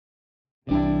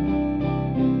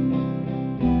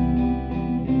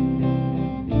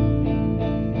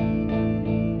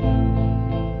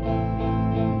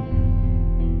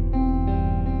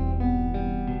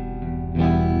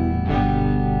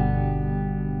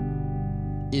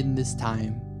in this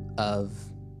time of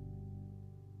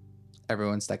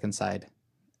everyone stuck inside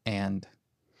and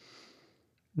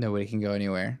nobody can go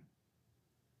anywhere,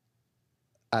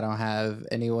 I don't have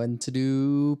anyone to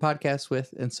do podcasts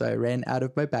with, and so I ran out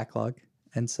of my backlog.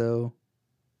 And so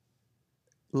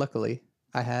luckily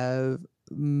I have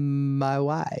my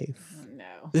wife. Oh,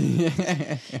 no.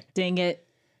 Dang it.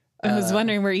 I was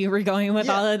wondering where you were going with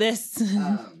all of this.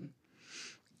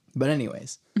 But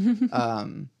anyways,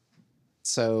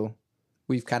 so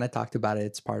we've kind of talked about it.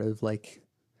 It's part of like,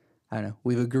 I don't know,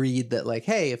 we've agreed that like,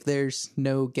 hey, if there's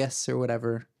no guests or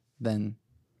whatever, then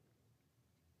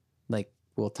like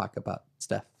we'll talk about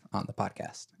stuff on the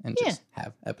podcast and just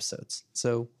have episodes.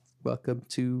 So welcome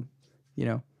to, you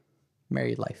know,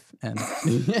 married life and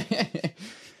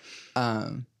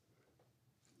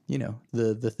you know,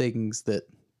 the things that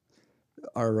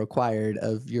are required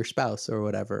of your spouse or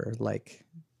whatever, like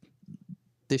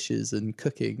dishes and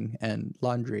cooking and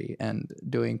laundry and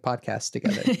doing podcasts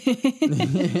together.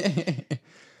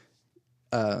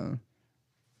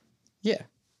 Yeah.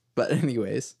 But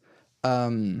anyways,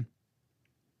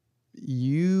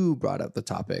 you brought up the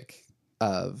topic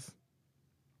of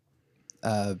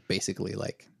basically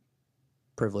like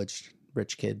privileged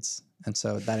rich kids. And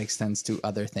so that extends to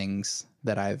other things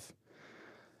that I've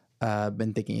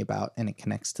been thinking about, and it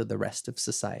connects to the rest of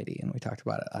society. And we talked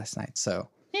about it last night. So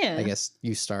Yeah. I guess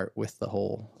you start with the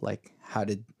whole, like,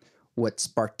 what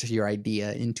sparked your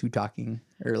idea into talking,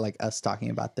 or like us talking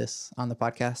about this on the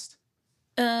podcast?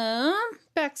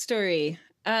 Backstory.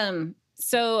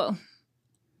 So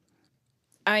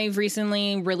I've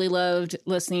recently really loved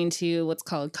listening to what's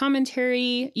called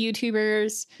commentary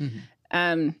YouTubers.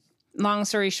 Mm-hmm. Long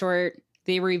story short,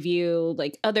 they review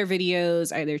like other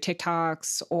videos, either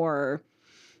TikToks or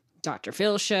Dr.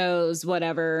 Phil shows,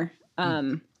 whatever,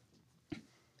 and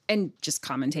just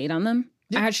commentate on them.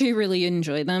 Yeah. I actually really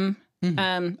enjoy them.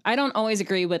 Mm-hmm. I don't always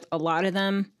agree with a lot of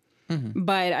them, Mm-hmm.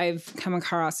 but I've come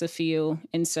across a few.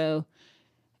 And so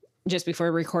just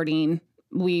before recording,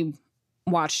 we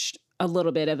watched a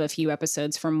little bit of a few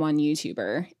episodes from one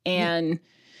YouTuber. And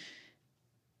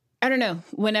I don't know,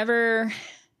 whenever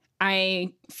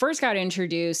I first got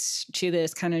introduced to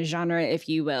this kind of genre, if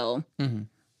you will, Mm-hmm.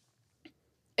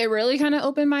 it really kind of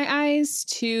opened my eyes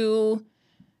to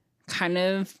kind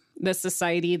of the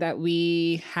society that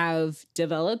we have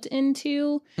developed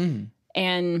into. Mm-hmm.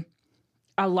 And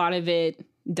a lot of it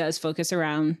does focus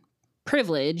around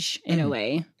privilege in a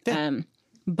way. Yeah.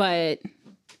 But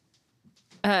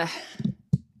I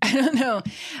don't know.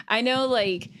 I know,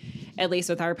 like, at least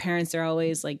with our parents, they're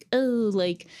always like, oh,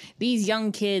 like these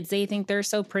young kids, they think they're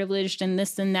so privileged and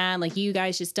this and that. Like, you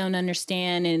guys just don't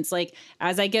understand. And it's like,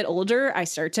 as I get older, I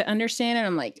start to understand it.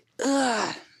 I'm like,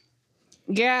 ugh,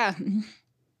 yeah.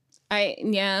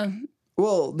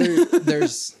 Well,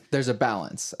 there's a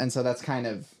balance, and so that's kind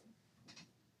of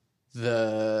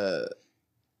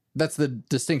that's the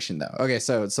distinction, though. Okay,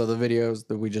 so the videos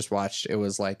that we just watched, it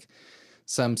was like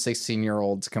some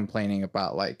 16-year-olds complaining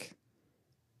about like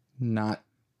not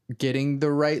getting the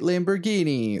right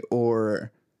Lamborghini,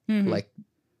 or like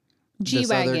this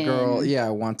other G-Wagon. girl,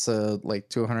 wants a like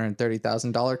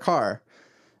 $230,000 car,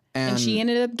 And she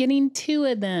ended up getting 2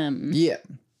 of them. Yeah.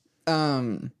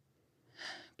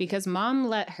 Because mom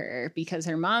let her, because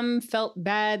her mom felt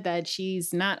bad that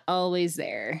she's not always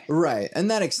there. Right. And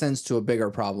that extends to a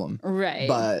bigger problem. Right.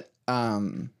 But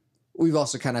we've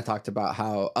also kind of talked about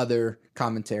how other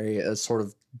commentary, a sort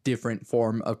of different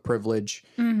form of privilege,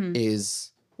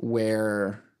 is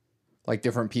where like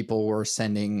different people were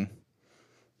sending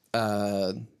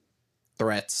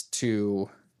threats to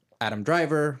Adam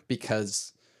Driver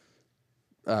because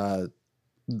Rise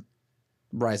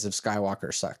of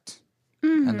Skywalker sucked.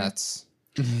 And that's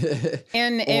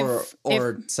and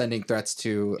or sending threats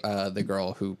to the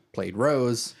girl who played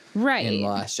Rose in The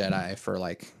Last Jedi for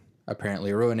like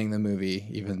apparently ruining the movie,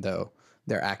 even though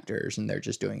they're actors and they're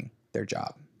just doing their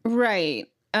job. Right.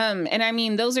 And I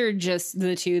mean, those are just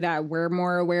the 2 that we're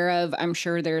more aware of. I'm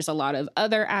sure there's a lot of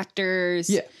other actors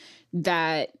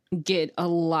that get a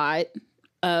lot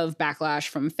of backlash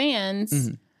from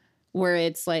fans where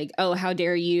it's like, oh, how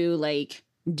dare you like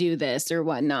do this or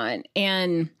whatnot.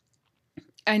 And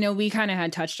I know we kind of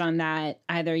had touched on that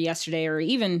either yesterday or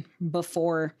even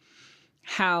before,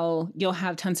 how you'll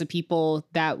have tons of people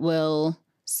that will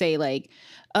say like,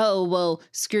 oh, well,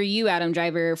 screw you, Adam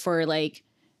Driver, for like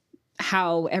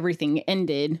how everything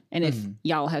ended. And if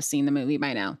y'all have seen the movie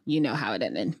by now, you know how it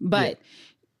ended. But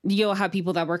you'll have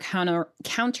people that were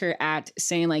counteract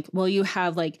saying like, well, you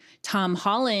have like Tom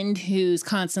Holland who's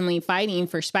constantly fighting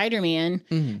for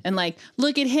Spider-Man and like,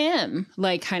 look at him,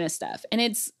 like kind of stuff. And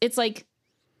it's like,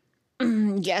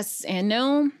 Yes and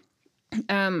no.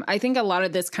 I think a lot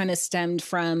of this kind of stemmed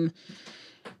from,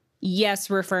 yes,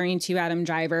 referring to Adam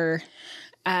Driver,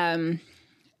 and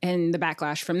the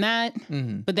backlash from that.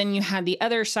 But then you had the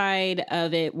other side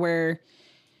of it where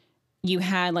you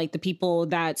had like the people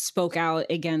that spoke out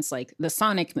against like the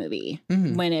Sonic movie.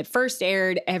 When it first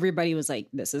aired, everybody was like,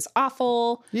 this is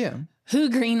awful. Yeah. Who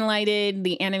greenlighted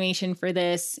the animation for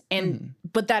this? And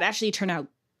but that actually turned out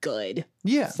good.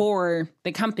 Yeah. For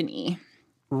the company.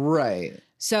 Right.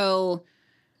 So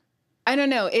I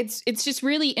don't know. It's just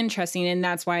really interesting. And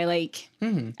that's why like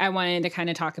I wanted to kind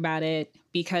of talk about it,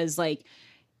 because like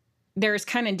there's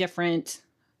kind of different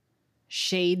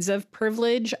shades of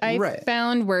privilege I've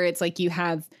found, where it's like you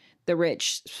have the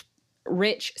rich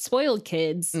spoiled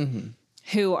kids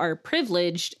who are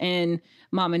privileged and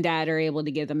mom and dad are able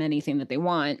to give them anything that they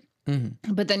want.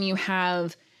 But then you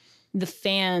have the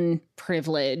fan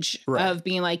privilege of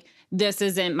being like, this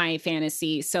isn't my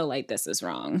fantasy, so like this is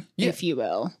wrong, if you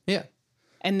will. Yeah.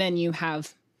 And then you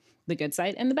have the good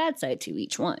side and the bad side to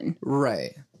each one.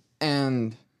 Right.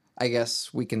 And I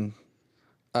guess we can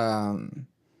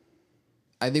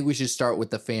I think we should start with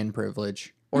the fan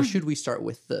privilege. Or should we start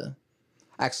with the...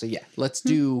 Actually, yeah. Let's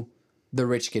do the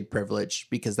rich kid privilege,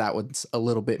 because that one's a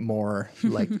little bit more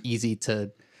like easy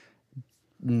to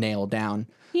nail down.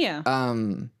 Yeah.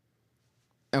 And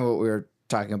what we were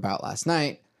talking about last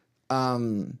night.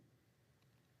 And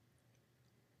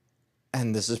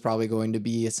this is probably going to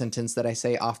be a sentence that I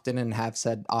say often and have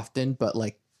said often, but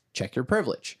like, check your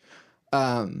privilege.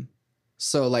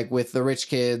 So like with the rich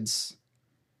kids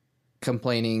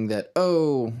complaining that,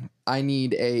 oh, I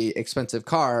need a expensive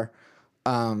car.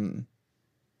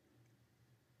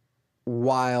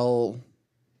 While,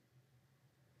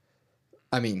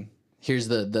 I mean, here's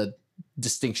the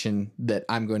distinction that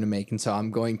I'm going to make. And so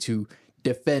I'm going to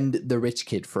defend the rich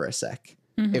kid for a sec.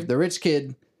 If the rich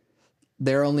kid,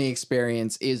 their only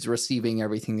experience is receiving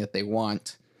everything that they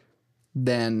want,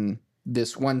 then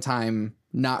this one time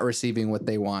not receiving what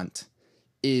they want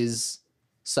is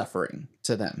suffering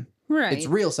to them. Right. It's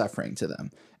real suffering to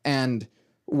them. And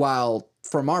while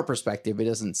from our perspective, it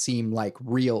doesn't seem like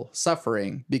real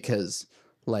suffering, because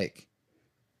like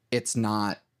it's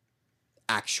not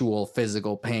actual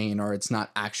physical pain, or it's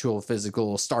not actual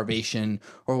physical starvation,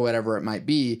 or whatever it might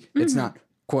be. It's not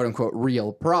quote unquote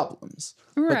real problems.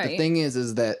 Right. But the thing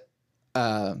is that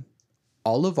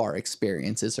all of our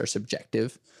experiences are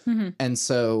subjective. And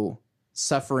so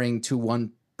suffering to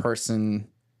one person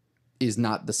is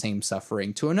not the same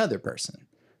suffering to another person.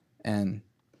 And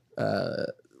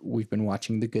we've been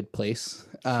watching The Good Place.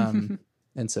 And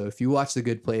so if you watch The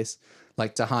Good Place,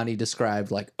 like Tahani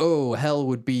described, like, oh, hell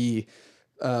would be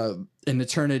an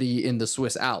eternity in the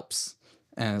Swiss Alps.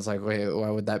 And it's like, wait,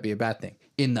 why would that be a bad thing?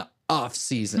 In the off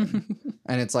season.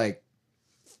 And it's like,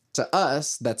 to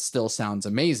us, that still sounds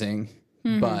amazing.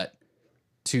 But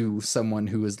to someone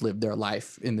who has lived their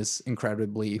life in this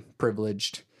incredibly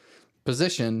privileged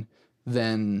position,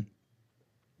 then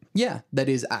yeah, that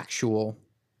is actual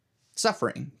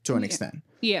suffering to an extent.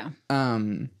 Yeah.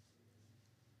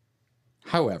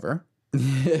 However,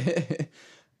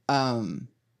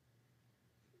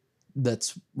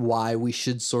 that's why we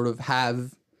should sort of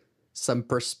have some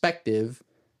perspective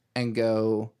and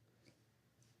go,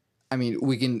 I mean,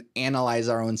 we can analyze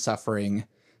our own suffering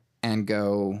and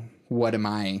go, what am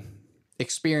I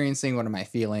experiencing? What am I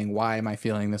feeling? Why am I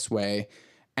feeling this way?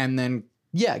 And then,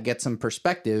 yeah, get some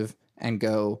perspective and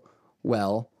go,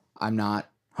 well, I'm not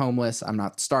homeless. I'm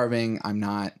not starving. I'm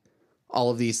not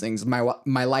all of these things.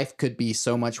 My life could be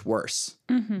so much worse.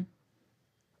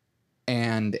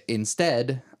 And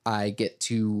instead, I get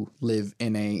to live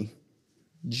in a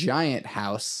giant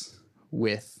house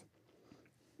with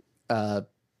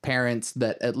parents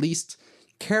that at least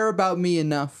care about me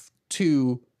enough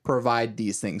to provide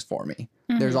these things for me.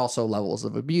 There's also levels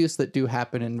of abuse that do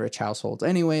happen in rich households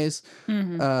anyways,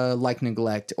 like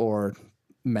neglect or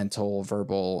mental,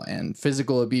 verbal, and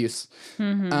physical abuse.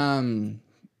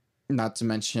 Not to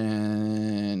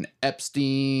mention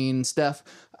Epstein stuff.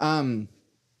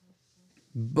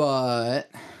 But,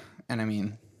 and I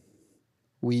mean,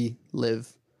 we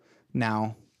live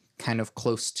now kind of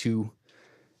close to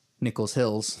Nichols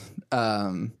Hills.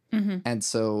 And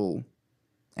so,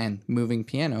 and moving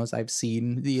pianos, I've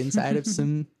seen the inside of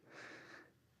some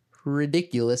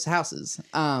ridiculous houses.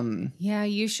 Yeah,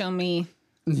 you show me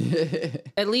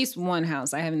at least one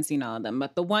house. I haven't seen all of them,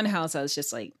 but the one house I was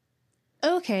just like,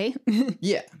 okay.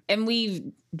 Yeah. And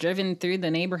we've driven through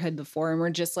the neighborhood before and we're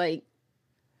just like,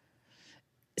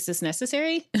 is this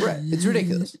necessary? Right. It's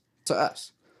ridiculous to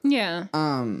us. Yeah.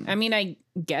 I mean, I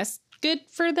guess good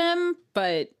for them,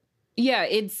 but yeah,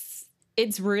 it's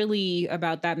it's really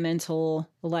about that mental,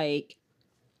 like,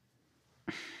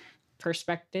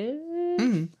 perspective.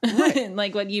 Right.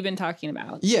 Like what you've been talking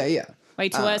about. Yeah.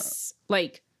 Like to us,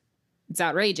 like, it's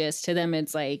outrageous. To them,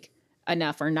 it's like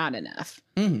enough or not enough.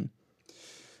 And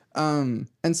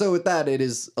so with that, it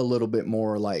is a little bit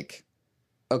more like,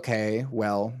 okay,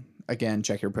 well, again,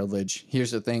 check your privilege. Here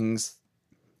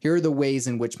are the ways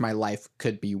in which my life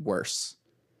could be worse.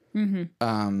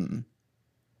 And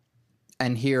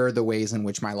here are the ways in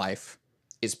which my life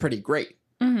is pretty great.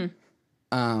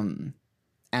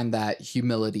 And that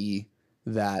humility,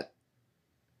 that,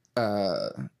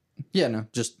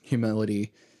 just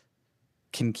humility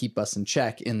can keep us in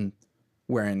check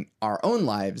where in our own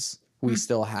lives, we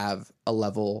still have a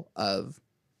level of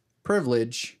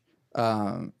privilege.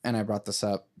 And I brought this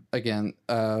up again,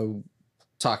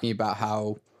 talking about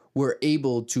how we're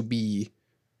able to be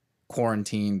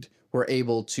quarantined. We're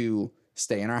able to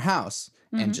stay in our house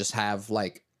and just have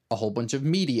like a whole bunch of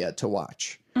media to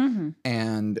watch.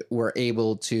 And we're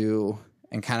able to,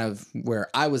 and kind of where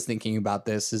I was thinking about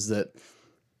this is that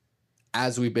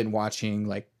as we've been watching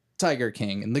like Tiger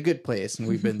King and The Good Place, and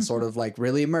we've been sort of like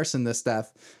really immersed in this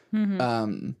stuff,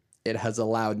 it has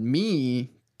allowed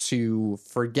me to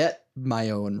forget my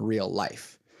own real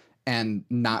life and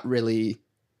not really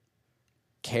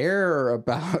care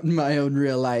about my own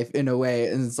real life in a way.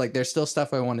 And it's like, there's still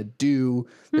stuff I want to do.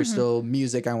 There's still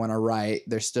music I want to write.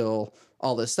 There's still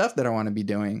all this stuff that I want to be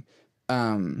doing.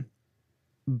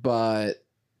 But,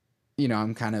 you know,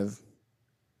 I'm kind of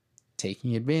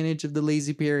taking advantage of the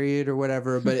lazy period or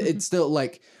whatever, but it's still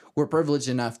like we're privileged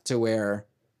enough to where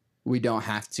we don't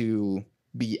have to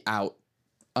be out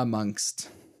amongst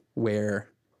where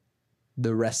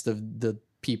the rest of the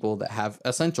people that have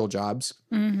essential jobs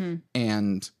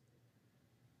and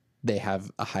they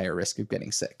have a higher risk of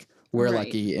getting sick. We're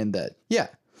lucky in that,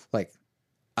 like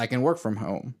I can work from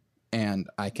home and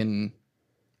I can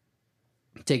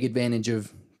take advantage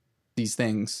of these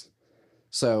things.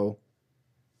 So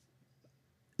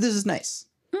this is nice.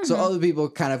 So all the people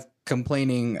kind of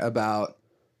complaining about,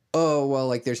 oh, well,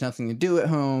 like there's nothing to do at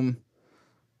home.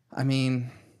 I mean,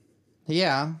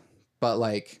 yeah, but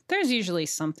like there's usually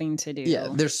something to do. Yeah,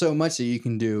 there's so much that you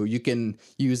can do. You can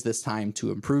use this time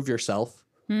to improve yourself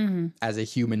as a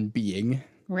human being.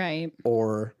 Right.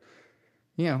 Or,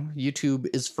 you know, YouTube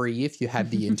is free if you have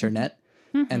the internet.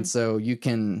 And so you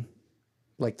can,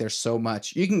 like, there's so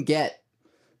much you can get.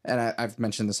 And I've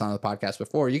mentioned this on the podcast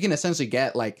before. You can essentially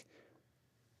get like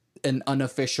an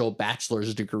unofficial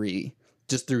bachelor's degree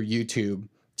just through YouTube,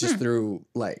 just through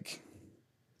like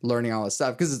learning all this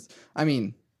stuff. Because, I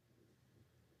mean,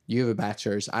 you have a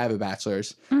bachelor's, I have a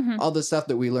bachelor's. All the stuff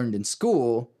that we learned in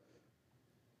school,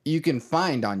 you can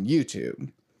find on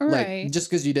YouTube. Right. Like, just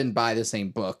because you didn't buy the same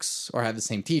books or have the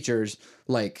same teachers,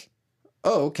 like,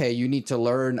 oh, okay, you need to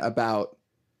learn about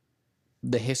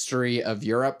the history of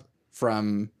Europe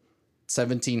from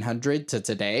 1700 to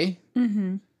today.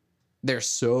 There's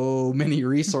so many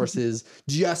resources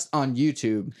just on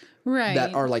YouTube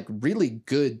that are like really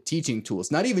good teaching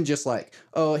tools. Not even just like,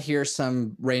 oh, here's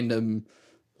some random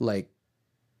like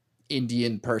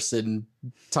Indian person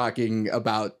talking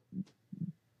about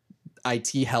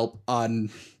IT help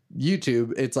on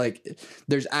YouTube. It's like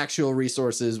there's actual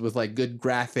resources with like good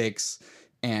graphics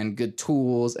and good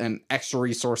tools and extra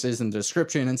resources and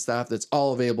description and stuff that's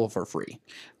all available for free.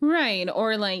 Right.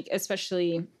 Or like,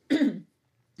 especially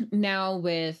now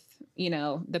with, you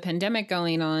know, the pandemic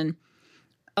going on,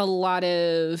 a lot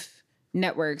of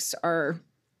networks are,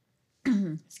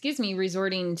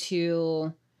 resorting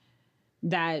to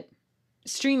that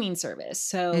streaming service.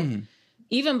 So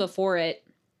even before it,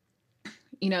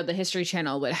 you know, the History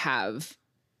Channel would have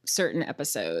certain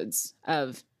episodes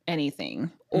of anything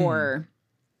or,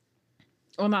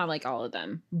 well, not like all of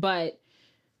them, but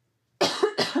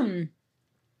pardon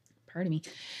me.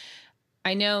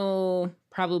 I know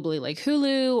probably like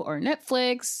Hulu or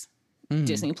Netflix,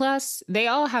 Disney Plus, they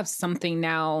all have something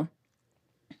now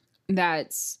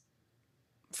that's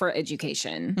for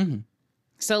education.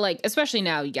 So like, especially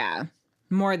now,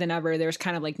 more than ever, there's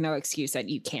kind of like no excuse that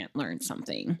you can't learn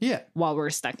something while we're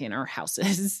stuck in our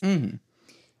houses.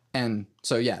 And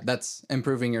so, yeah, that's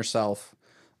improving yourself.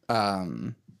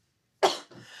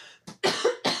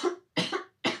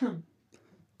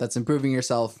 That's improving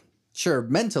yourself, sure,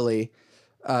 mentally,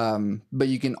 but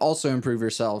you can also improve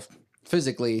yourself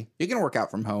physically. You can work out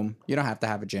from home. You don't have to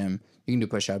have a gym. You can do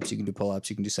push-ups. You can do pull-ups.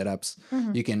 You can do sit-ups.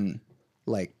 You can,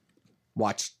 like,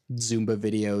 watch Zumba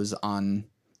videos on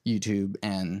YouTube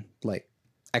and, like,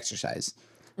 exercise.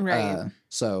 Right.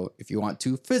 So if you want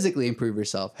to physically improve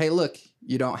yourself, hey, look,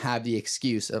 you don't have the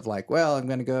excuse of like, well, I'm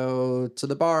going to go to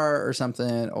the bar or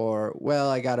something, or, well,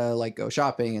 I got to like go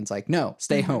shopping. And it's like, no,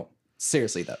 stay home.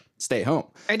 Seriously, though, stay home.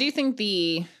 I do think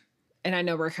and I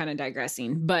know we're kind of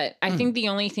digressing, but I think the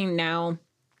only thing now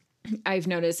I've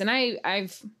noticed, and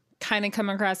I've kind of come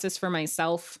across this for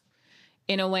myself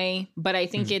in a way, but I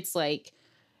think it's like,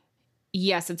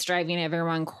 yes, it's driving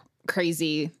everyone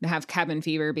crazy to have cabin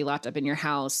fever, be locked up in your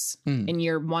house, and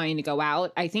you're wanting to go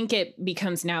out. I think it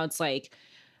becomes now it's like,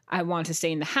 I want to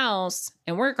stay in the house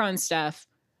and work on stuff,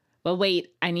 but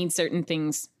wait, I need certain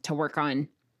things to work on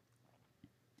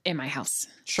in my house.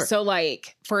 Sure. So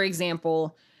like, for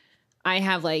example, I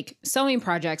have like sewing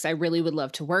projects I really would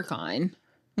love to work on,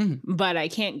 but I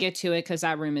can't get to it because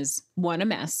that room is one, a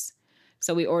mess.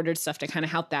 So we ordered stuff to kind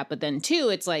of help that. But then two,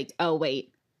 it's like, oh,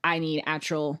 wait, I need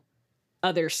actual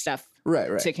other stuff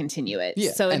to continue it.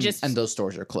 Yeah. So and those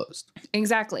stores are closed.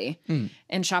 Exactly.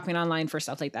 And shopping online for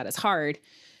stuff like that is hard.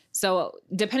 So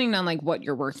depending on like what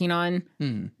you're working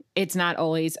on, it's not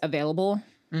always available.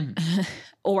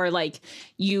 Or like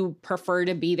you prefer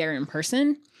to be there in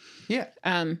person. Yeah.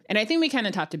 And I think we kind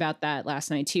of talked about that last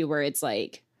night too, where it's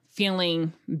like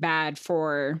feeling bad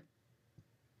for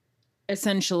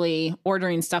essentially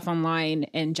ordering stuff online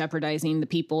and jeopardizing the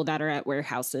people that are at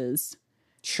warehouses.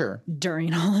 Sure.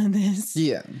 During all of this.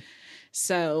 Yeah.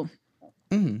 So,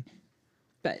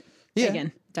 but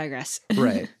again, digress.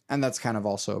 Right. And that's kind of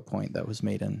also a point that was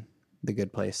made in The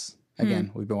Good Place.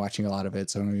 Again, we've been watching a lot of it,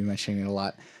 so I'm going to be mentioning it a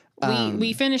lot.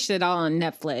 We finished it all on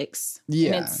Netflix.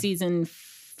 Yeah. And it's season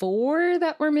 4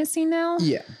 that we're missing now.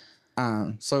 Yeah.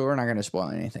 So we're not going to spoil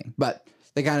anything. But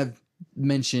they kind of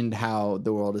mentioned how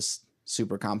the world is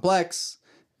super complex.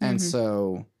 And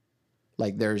so,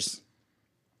 like, there's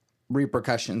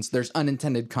repercussions. There's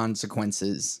unintended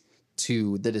consequences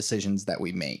to the decisions that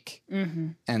we make.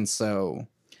 And so,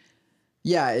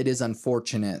 yeah, it is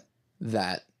unfortunate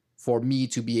that for me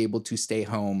to be able to stay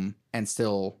home and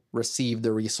still receive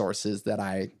the resources that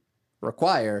I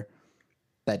require,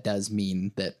 that does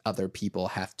mean that other people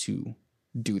have to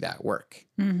do that work.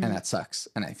 And that sucks.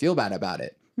 And I feel bad about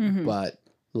it. But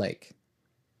like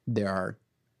there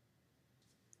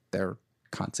are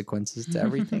consequences to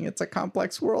everything. It's a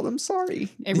complex world. I'm sorry.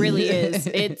 It really is.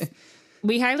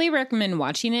 We highly recommend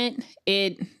watching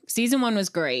it. Season 1 was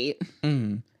great.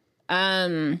 Gets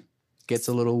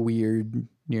a little weird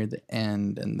near the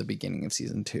end and the beginning of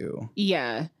season 2.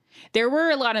 Yeah. There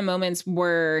were a lot of moments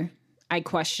where I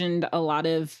questioned a lot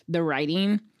of the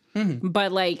writing,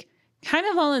 but like kind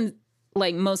of all in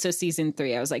like most of season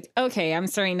 3, I was like, okay, I'm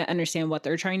starting to understand what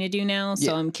they're trying to do now.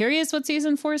 So I'm curious what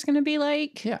season 4 is going to be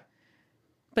like. Yeah.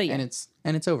 But yeah.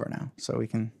 And it's over now. So we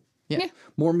can,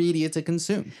 more media to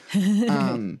consume.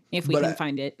 If we can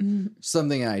find it.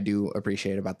 Something I do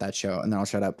appreciate about that show, and then I'll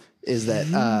shut up, is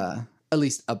that, at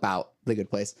least about The Good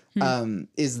Place,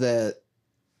 is that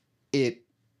I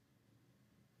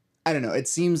don't know, it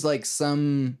seems like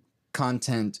some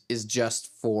content is just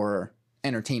for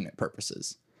entertainment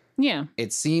purposes. Yeah.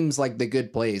 It seems like The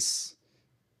Good Place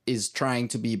is trying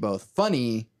to be both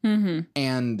funny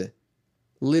and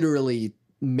literally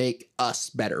make us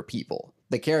better people.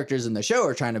 The characters in the show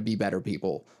are trying to be better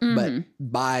people, but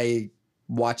by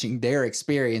watching their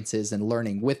experiences and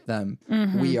learning with them,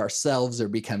 we ourselves are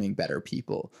becoming better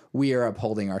people. We are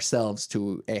upholding ourselves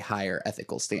to a higher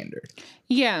ethical standard.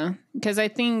 Yeah, because I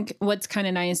think what's kind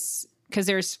of nice, because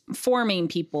there's 4 main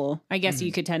people. I guess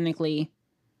you could technically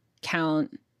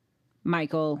count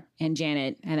Michael and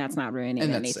Janet, and that's not ruining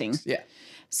anything. 6. Yeah.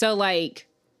 So like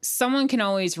someone can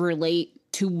always relate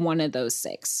to one of those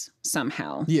 6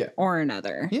 somehow or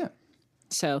another. Yeah.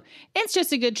 So it's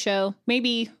just a good show.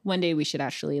 Maybe one day we should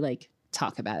actually like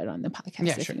talk about it on the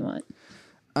podcast if you want.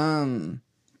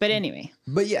 But anyway.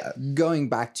 But yeah, going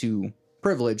back to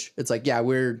privilege, it's like, yeah,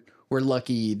 we're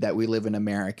lucky that we live in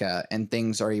America and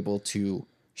things are able to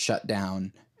shut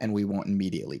down and we won't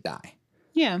immediately die.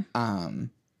 Yeah.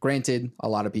 Granted, a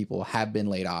lot of people have been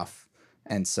laid off,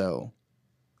 and so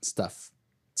stuff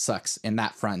sucks in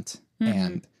that front.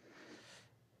 And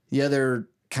the other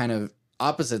kind of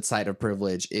opposite side of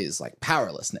privilege is like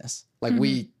powerlessness. Like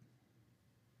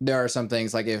there are some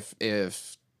things like if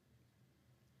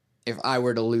I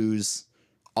were to lose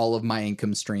all of my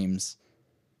income streams,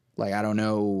 like I don't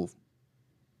know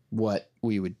what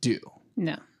we would do.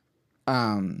 No.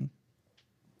 And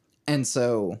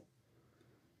so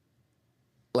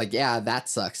like, yeah, that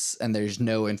sucks. And there's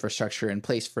no infrastructure in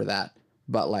place for that.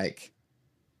 But like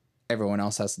everyone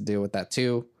else has to deal with that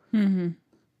too.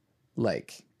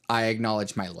 Like I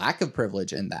acknowledge my lack of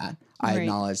privilege in that. I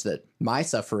acknowledge that my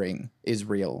suffering is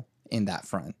real in that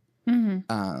front.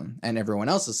 Mm-hmm. And everyone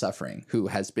else is suffering who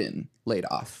has been laid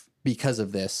off because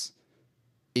of this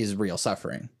is real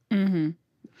suffering. Mm-hmm.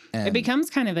 And It becomes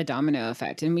kind of a domino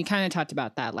effect. And we kind of talked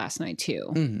about that last night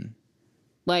too. Mm-hmm.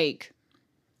 Like,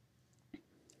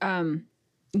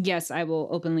 yes, I will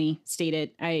openly state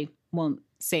it. I won't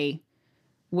say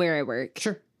where I work.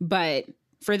 Sure. But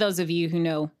for those of you who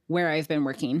know where I've been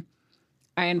working,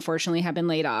 I unfortunately have been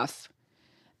laid off.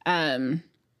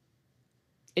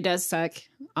 It does suck.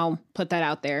 I'll put that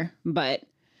out there, but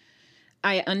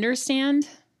I understand.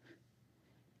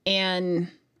 And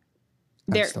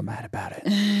I'm still mad about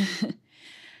it.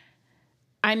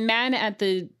 I'm mad at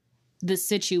the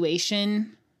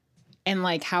situation and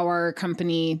like how our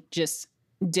company just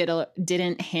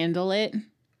didn't handle it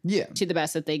to the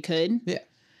best that they could. Yeah.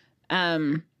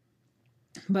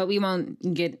 But we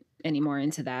won't get any more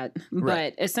into that.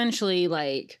 Right. But essentially,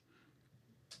 like,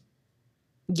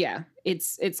 yeah,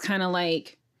 it's kind of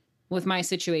like with my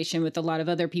situation, with a lot of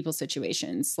other people's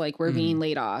situations, like we're being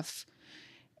laid off.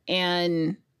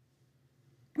 And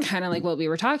kind of like what we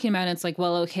were talking about, it's like,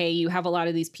 well, okay, you have a lot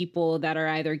of these people that are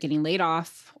either getting laid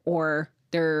off or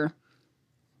their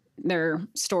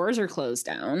stores are closed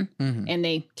down and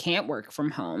they can't work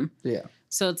from home. Yeah.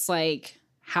 So it's like,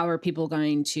 how are people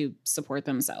going to support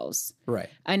themselves? Right.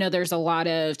 I know there's a lot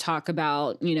of talk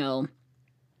about, you know,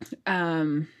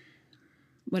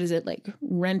 what is it, like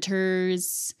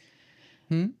renters?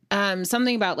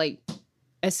 Something about like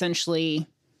essentially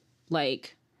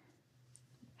like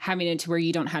having it to where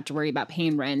you don't have to worry about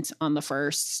paying rent on the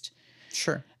first.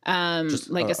 Sure. Just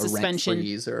like a suspension, rent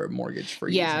freeze or a mortgage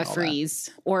freeze. Yeah, freeze.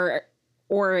 That.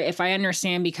 Or if I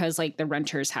understand, because like the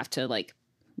renters have to like,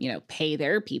 you know, pay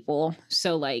their people.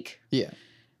 So like, yeah,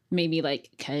 maybe like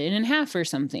cut it in half or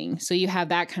something. So you have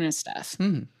that kind of stuff.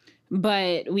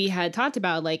 But we had talked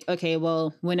about like, okay,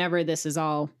 well, whenever this is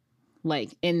all like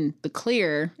in the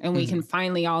clear and we can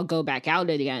finally all go back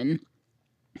out again,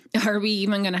 are we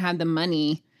even going to have the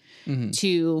money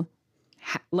to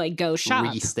like go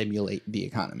shop? Re-stimulate the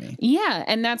economy. Yeah.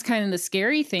 And that's kind of the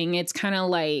scary thing. It's kind of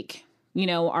like, you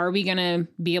know, are we going to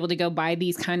be able to go buy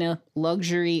these kind of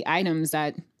luxury items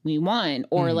that we want?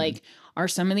 Or like, are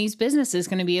some of these businesses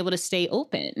going to be able to stay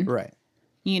open? Right.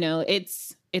 You know,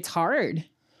 it's hard.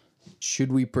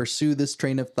 Should we pursue this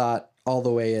train of thought all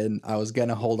the way in? I was going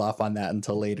to hold off on that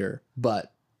until later,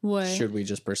 but what? Should we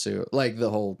just pursue like the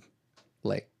whole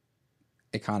like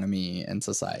economy and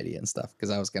society and stuff? Because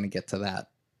I was going to get to that,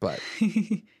 but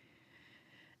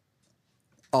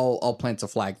I'll plant a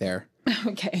flag there.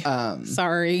 Okay.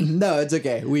 Sorry. No, it's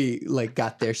okay. We like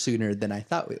got there sooner than I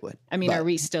thought we would. I mean, are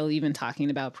we still even talking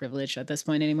about privilege at this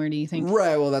point anymore, do you think?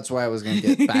 Right. Well, that's why I was going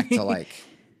to get back to like,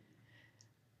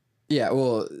 yeah,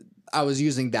 well, I was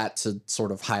using that to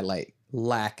sort of highlight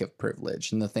lack of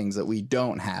privilege and the things that we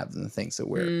don't have and the things that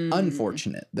we're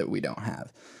unfortunate that we don't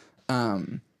have.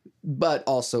 But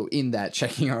also in that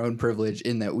checking our own privilege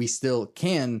in that we still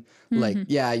can like,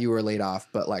 yeah, you were laid off,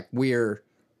 but like we're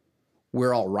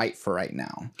all right for right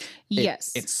now.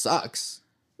 Yes. It sucks,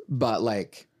 but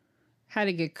like had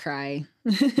a good cry.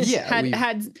 Yeah.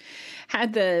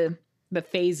 had the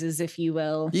phases, if you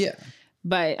will. Yeah.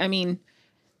 But I mean,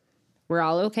 we're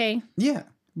all okay. Yeah.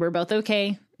 We're both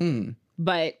okay.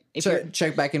 But if so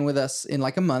check back in with us in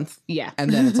like a month. Yeah. And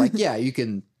then it's like, yeah, you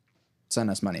can send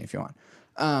us money if you want.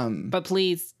 But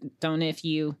please don't if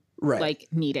you like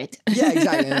need it. Yeah,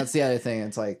 exactly. And that's the other thing.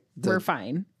 It's like we're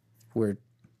fine. We're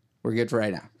good for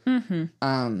right now.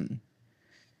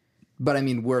 But I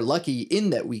mean, we're lucky in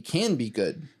that we can be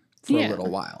good for a little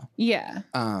while. Yeah.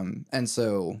 And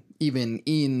so even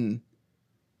in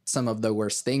some of the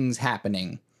worst things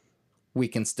happening, we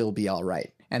can still be all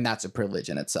right. And that's a privilege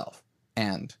in itself.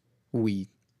 And we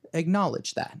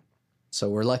acknowledge that. So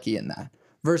we're lucky in that.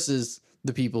 Versus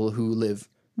the people who live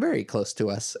very close to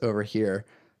us over here,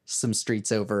 some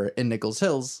streets over in Nichols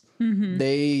Hills,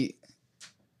 they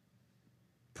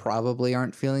probably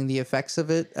aren't feeling the effects of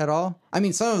it at all. I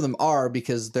mean, some of them are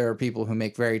because there are people who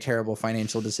make very terrible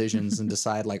financial decisions and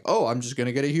decide like, oh, I'm just going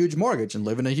to get a huge mortgage and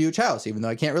live in a huge house, even though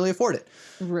I can't really afford it.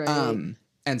 Right.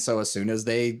 And so as soon as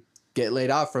they get laid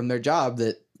off from their job,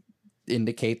 that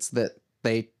indicates that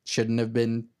they shouldn't have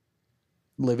been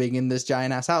living in this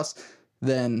giant ass house,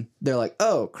 then they're like,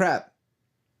 oh crap,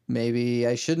 maybe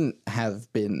I shouldn't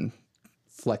have been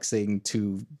flexing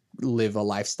to live a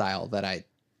lifestyle that I,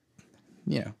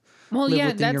 live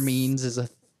within your means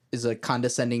is a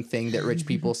condescending thing that rich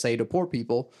people say to poor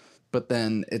people. But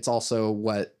then it's also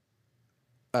what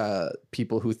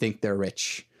people who think they're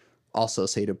rich also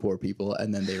say to poor people.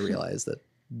 And then they realize that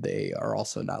they are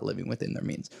also not living within their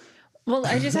means. Well,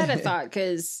 I just had a thought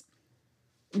because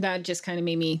that just kind of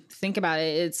made me think about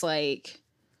it. It's like,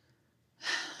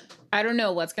 I don't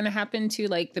know what's going to happen to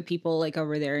like the people like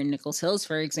over there in Nichols Hills,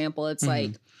 for example. It's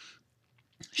like,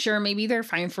 sure, maybe they're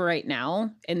fine for right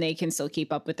now and they can still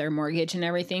keep up with their mortgage and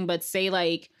everything. But say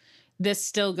like this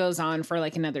still goes on for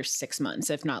like another 6 months,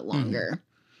 if not longer.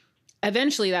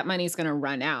 Eventually that money's going to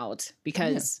run out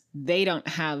because they don't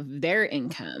have their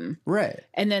income. Right.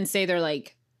 And then say they're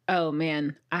like, oh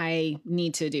man, I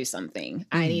need to do something.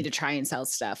 I need to try and sell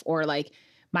stuff. Or like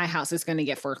my house is going to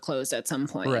get foreclosed at some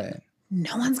point. Right.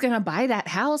 No one's going to buy that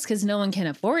house because no one can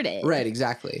afford it. Right,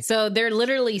 exactly. So they're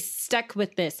literally stuck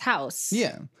with this house.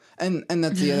 Yeah. And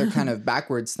that's the other kind of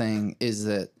backwards thing is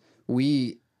that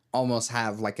we almost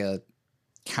have like a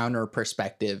counter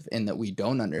perspective in that we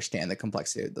don't understand the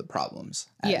complexity of the problems.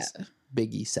 As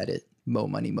Biggie said it, mo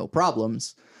money, mo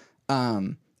problems.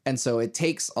 And so it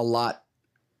takes a lot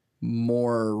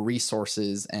more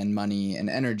resources and money and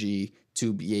energy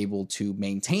to be able to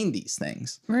maintain these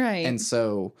things. Right. And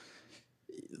so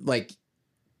like,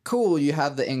 cool, you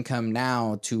have the income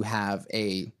now to have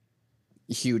a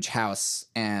huge house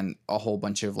and a whole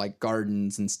bunch of like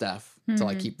gardens and stuff to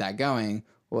like keep that going.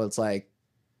 Well, it's like,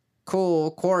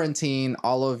 cool, quarantine,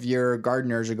 all of your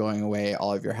gardeners are going away,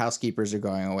 all of your housekeepers are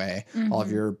going away, all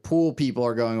of your pool people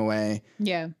are going away.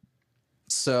 Yeah.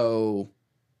 So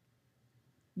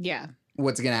yeah,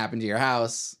 what's going to happen to your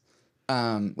house?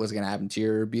 What's going to happen to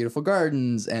your beautiful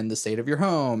gardens and the state of your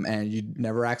home? And you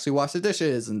never actually wash the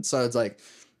dishes. And so it's like,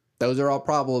 those are all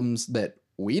problems that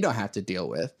we don't have to deal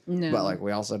with. No. But like,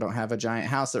 we also don't have a giant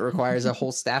house that requires a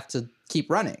whole staff to keep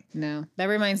running. No, that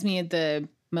reminds me of the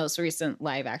most recent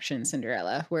live action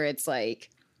Cinderella, where it's like,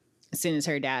 as soon as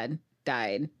her dad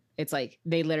died, it's like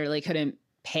they literally couldn't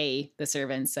pay the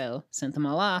servants, so sent them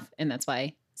all off. And that's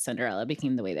why Cinderella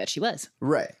became the way that she was.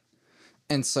 Right.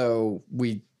 And so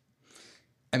woe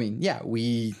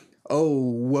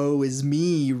is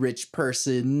me, rich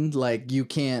person. Like, you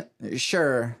can't,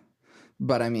 sure.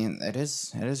 But I mean, it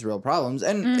is real problems.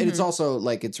 And it's also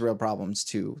like it's real problems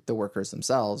to the workers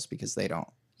themselves because they don't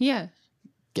get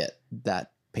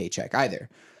that paycheck either.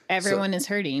 Everyone is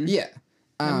hurting. Yeah.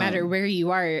 No matter where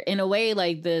you are. In a way,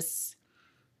 like this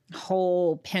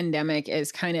whole pandemic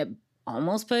is kind of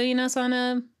almost putting us on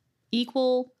a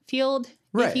equal field,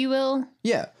 if you will.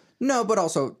 Yeah. No, but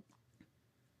also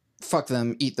fuck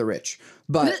them, eat the rich.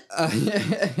 But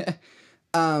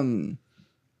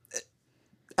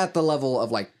at the level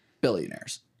of like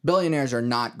billionaires. Billionaires are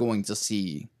not going to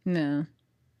see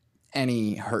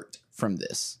any hurt from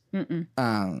this.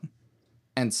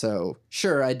 And so,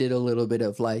 sure, I did a little bit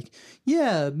of like,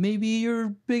 yeah, maybe your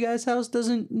big ass house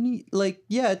doesn't need, like,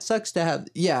 yeah, it sucks to have,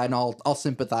 and I'll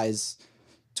sympathize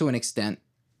to an extent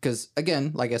because,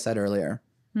 again, like I said earlier,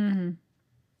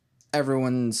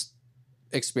 everyone's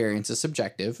experience is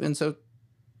subjective, and so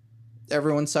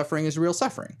everyone's suffering is real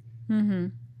suffering.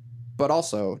 But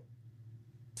also,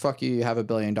 fuck you have $1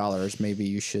 billion, maybe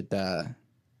you should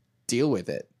deal with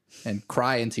it. And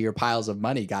cry into your piles of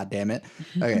money, goddammit.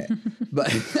 Okay. But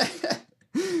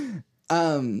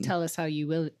tell us how you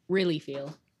will really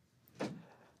feel.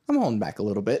 I'm holding back a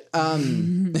little bit.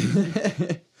 And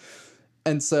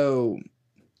so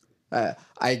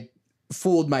I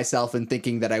fooled myself in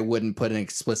thinking that I wouldn't put an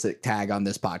explicit tag on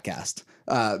this podcast.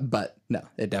 But no,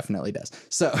 it definitely does.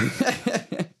 So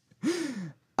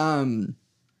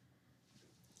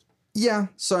yeah,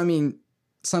 so I mean,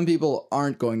 some people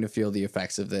aren't going to feel the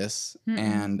effects of this,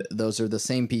 and those are the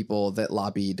same people that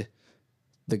lobbied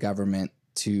the government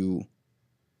to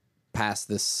pass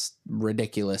this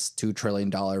ridiculous $2 trillion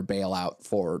bailout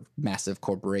for massive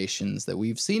corporations that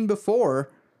we've seen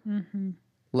before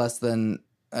less than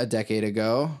a decade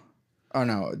ago. Oh,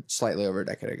 no, slightly over a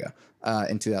decade ago,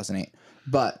 in 2008.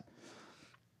 But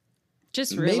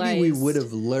just realized, maybe we would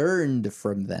have learned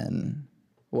from then.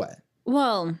 What?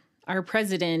 Well, our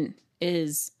president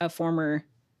is a former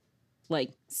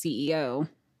like CEO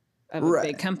of a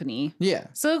big company. Yeah.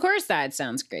 So of course that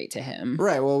sounds great to him.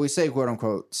 Right. Well, we say quote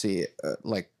unquote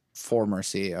like former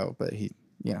CEO, but he,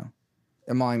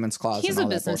 emoluments clause. He's a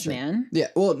businessman. Yeah.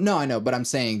 Well, no, I know, but I'm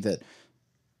saying that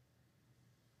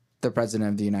the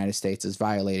president of the United States is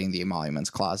violating the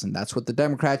emoluments clause, and that's what the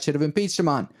Democrats should have impeached him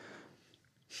on.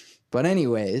 But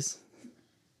anyways,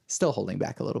 still holding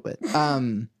back a little bit.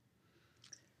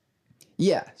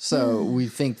 Yeah, so we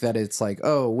think that it's like,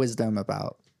 wisdom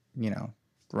about,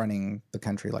 running the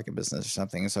country like a business or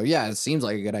something. So yeah, it seems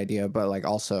like a good idea, but like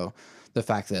also the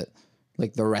fact that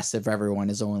like the rest of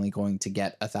everyone is only going to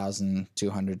get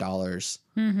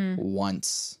 $1,200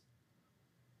 once,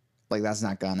 like that's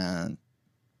not gonna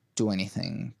do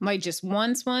anything. Like just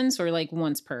once, or like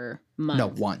once per month? No,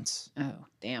 once. Oh,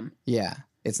 damn. Yeah.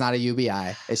 It's not a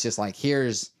UBI. It's just like,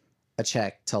 here's a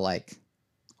check to like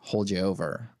hold you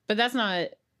over. But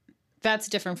that's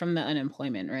different from the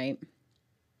unemployment, right?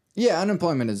 Yeah,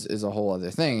 unemployment is a whole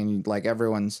other thing. And like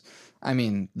everyone's, I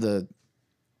mean, the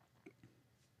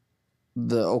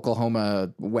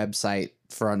Oklahoma website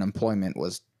for unemployment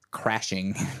was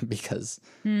crashing because.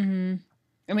 Mm-hmm.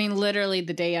 I mean, literally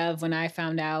the day of when I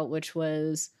found out, which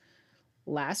was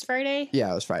last Friday.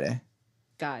 Yeah, it was Friday.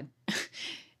 God,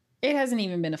 it hasn't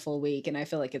even been a full week, and I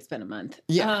feel like it's been a month.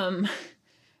 Yeah.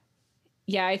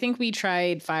 Yeah, I think we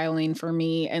tried filing for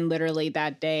me, and literally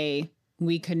that day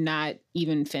we could not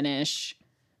even finish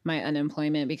my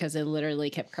unemployment because it literally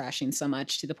kept crashing so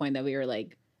much to the point that we were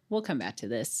like, we'll come back to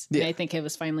this. Yeah. And I think it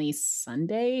was finally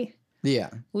Sunday. Yeah.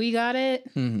 We got it.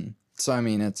 Mm-hmm. So, I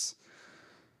mean, it's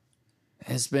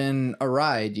been a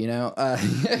ride, you know?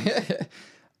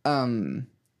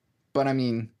 But I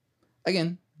mean,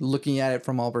 again, looking at it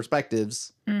from all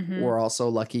perspectives, we're also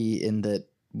lucky in that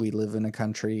we live in a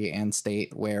country and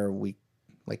state where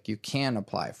you can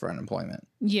apply for unemployment.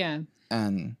 Yeah.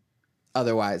 And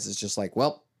otherwise it's just like,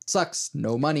 well, sucks.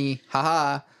 No money.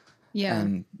 Haha. Yeah.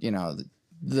 And, you know,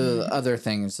 the other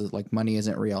thing is that, like, money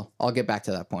isn't real. I'll get back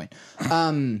to that point.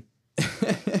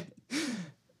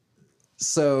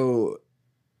 So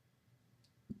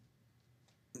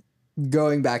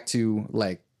going back to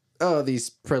like, oh, these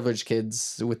privileged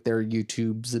kids with their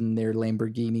YouTubes and their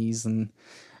Lamborghinis and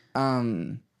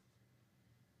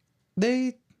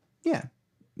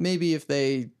maybe if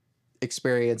they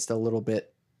experienced a little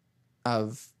bit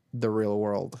of the real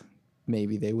world,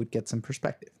 maybe they would get some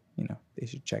perspective. You know, they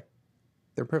should check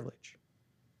their privilege.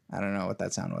 I don't know what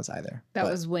that sound was either. That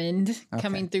was wind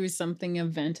coming through something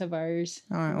event of ours.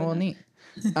 All right, well, neat.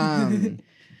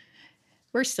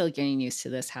 We're still getting used to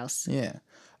this house. Yeah.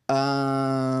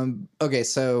 Okay,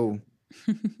 so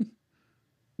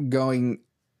going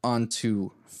on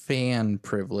to fan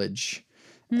privilege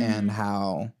and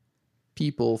how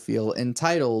people feel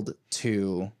entitled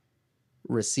to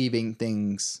receiving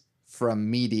things from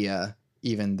media,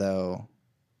 even though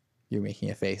you're making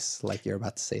a face like you're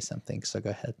about to say something. So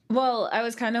go ahead. Well, I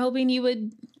was kind of hoping you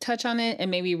would touch on it,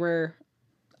 and maybe we're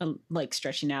like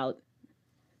stretching out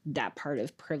that part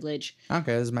of privilege.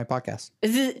 Okay, this is my podcast.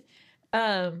 Is it?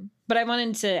 But I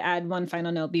wanted to add one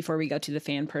final note before we go to the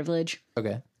fan privilege.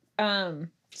 Okay.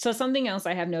 So something else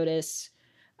I have noticed,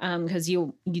 because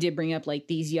you did bring up like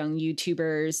these young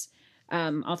YouTubers.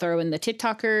 I'll throw in the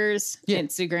TikTokers,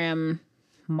 Instagram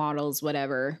models,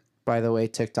 whatever. By the way,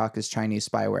 TikTok is Chinese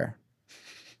spyware.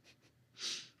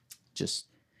 Just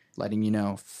letting you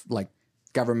know, like,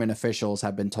 government officials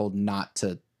have been told not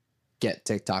to get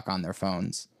TikTok on their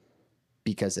phones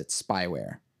because it's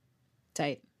spyware.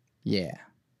 Tight. Yeah.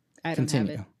 I don't have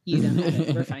it. You don't have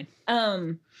it. We're fine.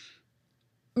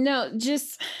 No,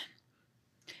 just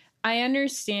I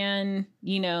understand,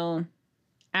 you know,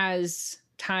 as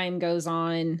time goes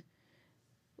on,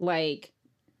 like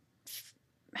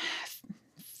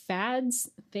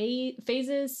phases.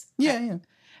 Yeah.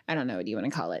 I don't know what you want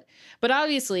to call it. But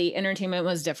obviously entertainment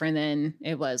was different than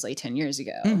it was like 10 years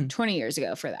ago, 20 years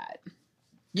ago for that.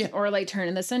 Yeah. Or like turn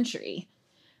of the century.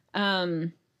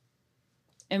 And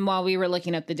while we were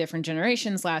looking at the different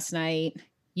generations last night,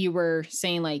 you were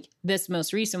saying like this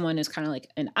most recent one is kind of like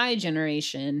an I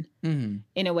generation in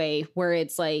a way where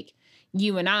it's like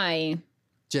you and I.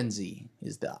 Gen Z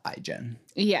is the I gen.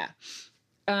 Yeah.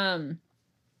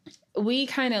 We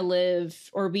kind of live,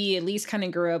 or we at least kind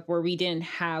of grew up where we didn't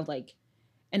have like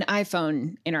an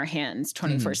iPhone in our hands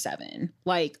 24/7.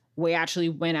 Like we actually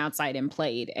went outside and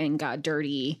played and got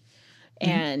dirty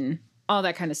and all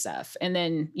that kind of stuff. And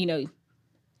then, you know,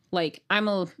 like I'm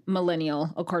a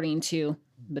millennial according to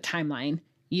the timeline.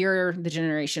 You're the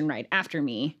generation right after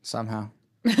me. Somehow.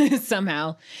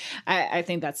 I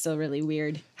think that's still really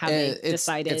weird how they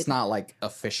decided. It's not like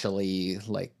officially,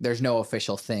 like there's no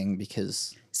official thing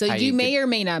because. So you may or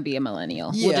may not be a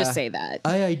millennial. Yeah, we'll just say that.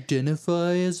 I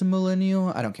identify as a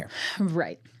millennial. I don't care.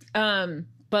 Right.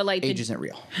 But like age isn't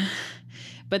real.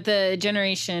 But the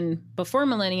generation before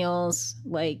millennials,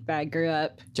 like that grew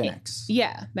up. Gen X.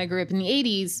 Yeah. That grew up in the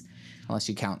 80s. Unless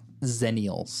you count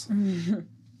Zennials.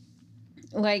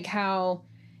 Like how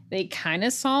they kind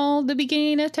of saw the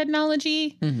beginning of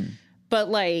technology. But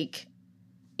like,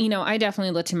 you know, I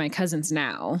definitely look to my cousins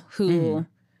now who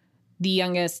the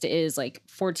youngest is like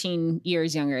 14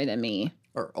 years younger than me.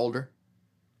 Or older?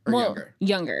 Or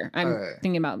younger. I'm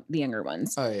thinking about the younger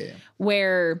ones. Oh, yeah.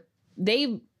 Where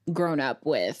they've grown up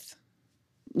with,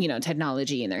 you know,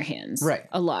 technology in their hands. Right.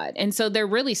 A lot. And so they're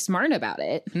really smart about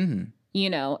it. you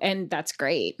know, and that's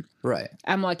great. Right.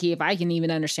 I'm lucky if I can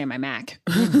even understand my Mac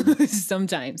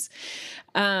sometimes.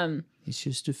 It's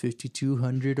just a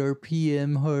 5200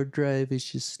 RPM hard drive.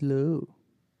 It's just slow.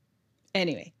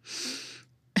 Anyway.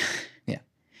 Yeah.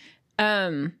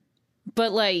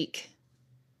 But like,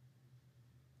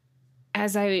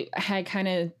 as I had kind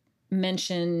of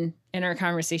mentioned in our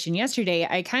conversation yesterday,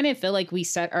 I kind of feel like we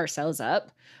set ourselves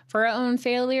up for our own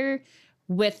failure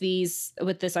with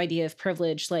this idea of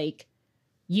privilege. Like,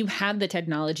 you have the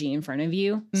technology in front of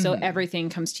you, so everything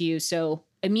comes to you. So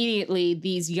immediately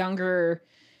these younger,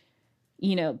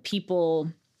 you know, people,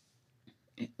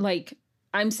 like,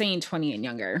 I'm saying 20 and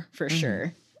younger for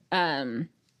sure.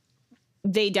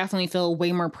 They definitely feel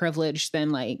way more privileged than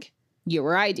like you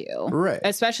or I do. Right.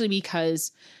 Especially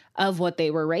because of what they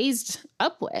were raised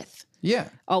up with. Yeah.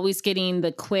 Always getting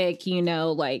the quick, you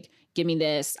know, like, give me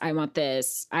this, I want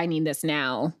this, I need this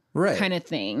now, right, kind of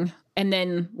thing. And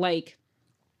then like,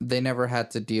 they never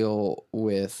had to deal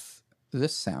with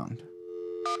this sound.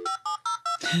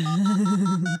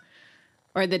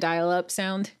 Or the dial-up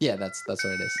sound. Yeah, that's what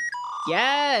it is.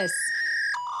 Yes.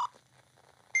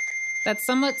 That's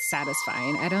somewhat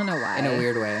satisfying. I don't know why. In a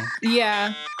weird way.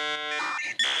 Yeah.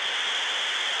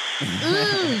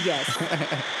 Ooh, yes.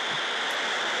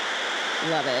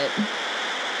 Love it.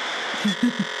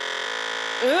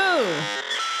 Ooh.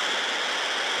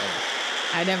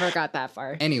 I never got that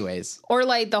far. Anyways. Or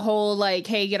like the whole like,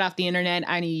 hey, get off the internet.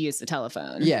 I need to use the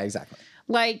telephone. Yeah, exactly.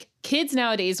 Like, kids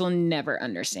nowadays will never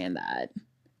understand that.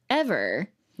 Ever.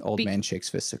 Old man shakes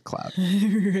fists at cloud.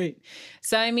 Right.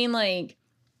 So, I mean, like,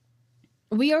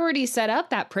 we already set up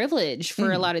that privilege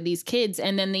for a lot of these kids.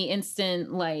 And then the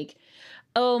instant, like,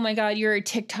 oh my God, you're a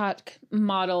TikTok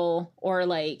model or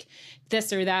like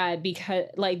this or that, because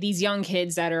like these young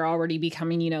kids that are already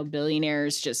becoming, you know,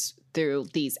 billionaires just through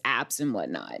these apps and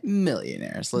whatnot.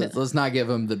 Millionaires. Let's not give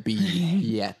them the B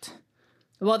yet.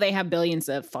 Well, they have billions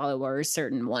of followers.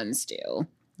 Certain ones do.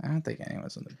 I don't think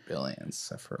anyone's in the billions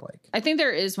except for like. I think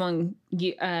there is one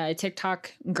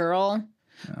TikTok girl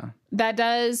that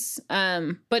does,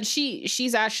 but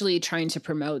she's actually trying to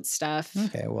promote stuff.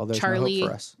 Okay, well, there's Charlie no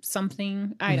hope for us.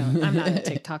 Something. I'm not a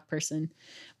TikTok person,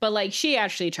 but like she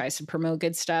actually tries to promote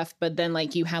good stuff. But then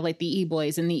like you have like the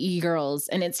e-boys and the e-girls,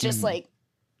 and it's just like,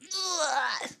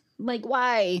 ugh, like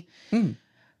why?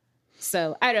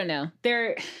 So I don't know.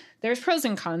 There's pros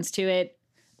and cons to it.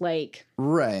 Like,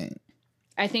 right.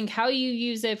 I think how you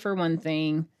use it for one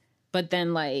thing, but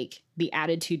then like the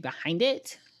attitude behind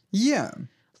it. Yeah.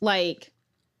 Like,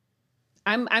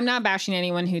 I'm not bashing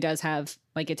anyone who does have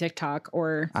like a TikTok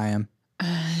or I am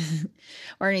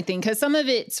or anything, because some of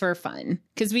it's for fun.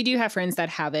 Because we do have friends that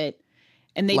have it,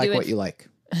 and they like do what you like.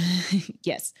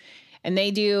 Yes, and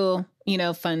they do, you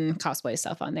know, fun cosplay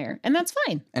stuff on there, and that's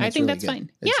fine. And I think really that's good.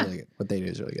 fine. It's yeah, really good. What they do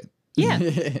is really good.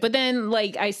 Yeah, but then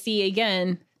like I see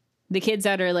again the kids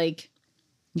that are like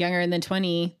younger than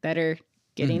 20 that are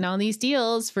getting all these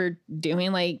deals for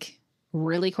doing like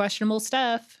really questionable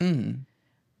stuff. I'm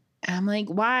like,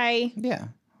 why? Yeah.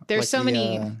 There's like so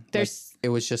many. There's. Like it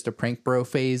was just a prank bro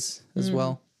phase as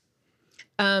well.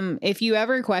 If you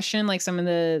ever question like some of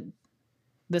the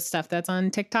stuff that's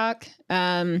on TikTok,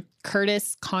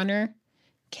 Curtis Connor,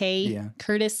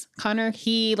 Curtis Connor,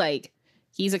 he's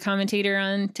a commentator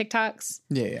on TikToks.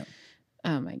 Yeah.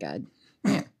 Oh my God.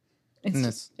 Yeah.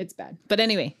 It's bad. But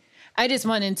anyway, I just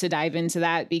wanted to dive into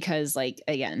that because like,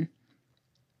 again,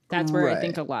 that's where I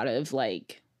think a lot of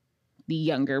like the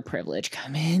younger privilege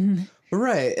come in.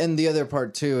 Right. And the other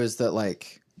part too is that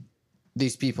like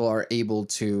these people are able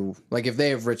to, like, if they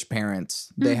have rich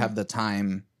parents, they have the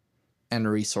time and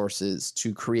resources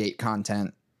to create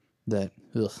content that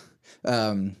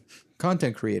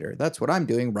content creator. That's what I'm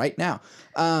doing right now.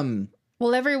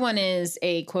 Well, everyone is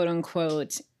a quote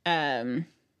unquote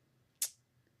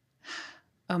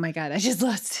oh my God, I just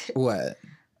lost it. What?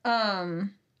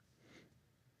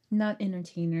 Not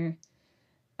entertainer.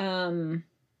 Influencer.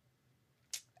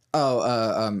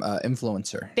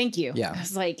 Thank you. Yeah. I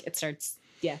was like, it starts.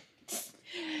 Yeah.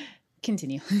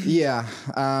 Continue. Yeah.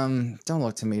 Don't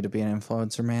look to me to be an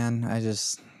influencer, man. I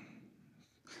just,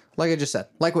 like I just said,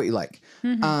 like what you like.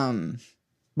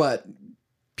 But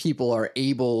people are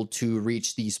able to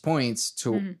reach these points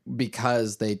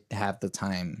because they have the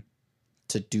time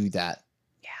to do that.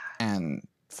 Yeah. And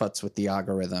futz with the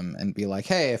algorithm and be like,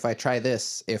 hey, if I try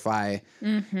this, if I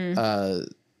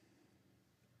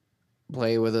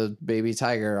play with a baby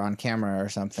tiger on camera or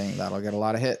something, that'll get a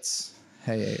lot of hits.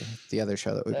 Hey, the other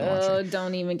show that we've been watching. Oh,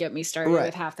 don't even get me started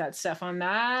with half that stuff on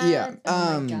that. Yeah.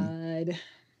 Oh my God.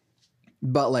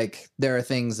 But like, there are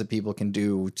things that people can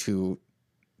do to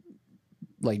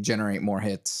like generate more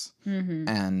hits.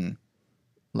 And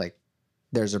like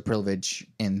there's a privilege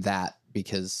in that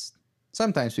because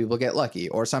sometimes people get lucky,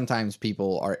 or sometimes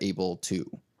people are able to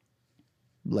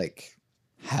like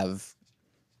have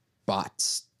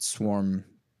bots swarm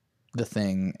the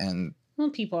thing and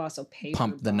people also pay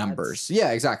pump for the bots. numbers.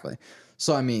 Yeah, exactly.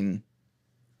 So I mean,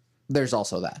 there's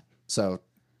also that. So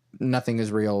nothing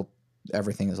is real,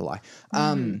 everything is a lie.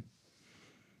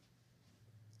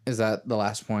 Is that the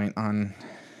last point on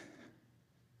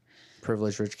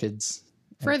privileged rich kids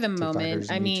for the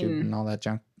moment? I mean, and all that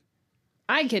junk.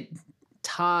 I could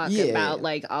talk about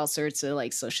like all sorts of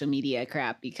like social media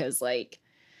crap because like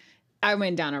I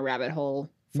went down a rabbit hole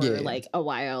for like a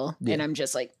while and I'm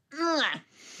just like,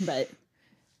 but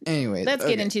anyway, let's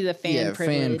get into the fan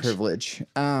privilege.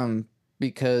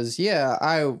 Because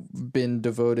I've been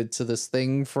devoted to this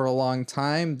thing for a long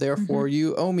time, therefore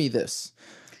you owe me this.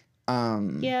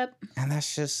 Yep. And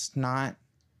that's just not.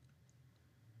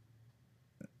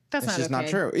 That's it's just not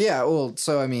true. Yeah. Well,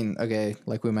 so I mean, okay,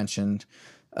 like we mentioned,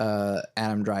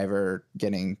 Adam Driver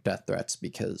getting death threats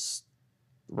because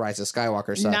Rise of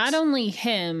Skywalker sucks. Not only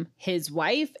him, his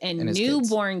wife and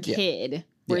newborn kid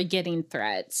were getting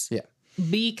threats. Yeah.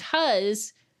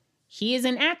 Because he is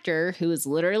an actor who is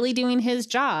literally doing his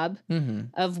job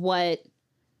of what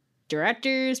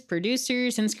directors,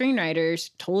 producers, and screenwriters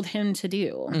told him to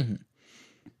do.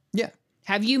 Yeah.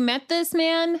 Have you met this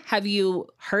man? Have you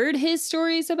heard his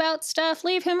stories about stuff?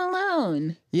 Leave him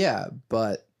alone. Yeah,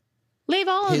 but leave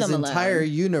all of them alone. His entire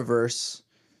universe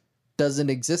doesn't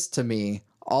exist to me.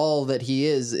 All that he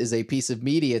is a piece of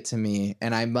media to me,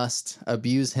 and I must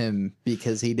abuse him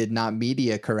because he did not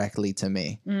media correctly to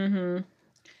me.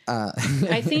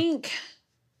 I think,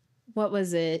 what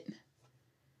was it?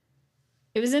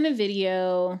 It was in a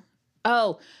video.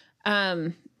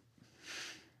 Kind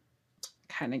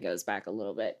of goes back a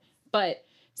little bit. But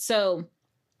so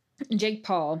Jake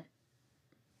Paul,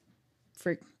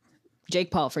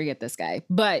 forget this guy.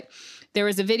 But there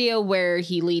was a video where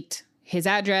he leaked his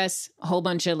address. A whole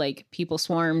bunch of like people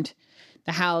swarmed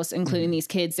the house, including these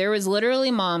kids. There was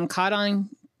literally mom caught on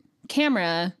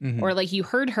camera or like you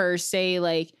heard her say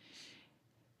like,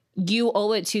 you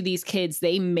owe it to these kids.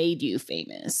 They made you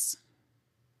famous.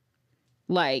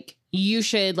 Like you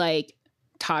should like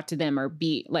talk to them or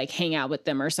be like hang out with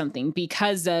them or something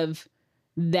because of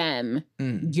them.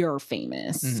 You're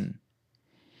famous.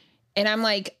 And I'm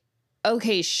like,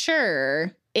 okay,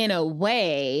 sure. In a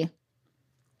way,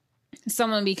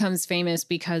 someone becomes famous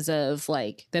because of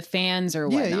like the fans or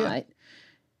whatnot. Yeah.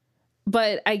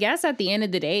 But I guess at the end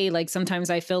of the day, like sometimes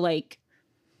I feel like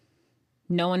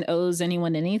no one owes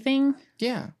anyone anything.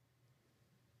 Yeah.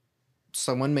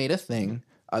 Someone made a thing.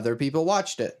 Other people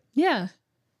watched it. Yeah.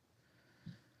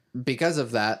 Because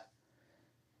of that,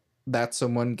 that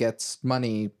someone gets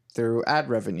money through ad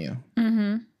revenue.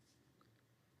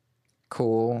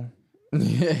 Cool.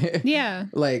 Yeah.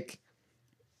 Like,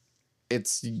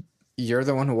 you're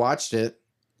the one who watched it.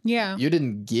 Yeah. You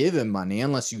didn't give him money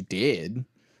unless you did.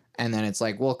 And then it's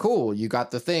like, well, cool. You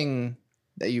got the thing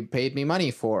that you paid me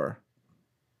money for.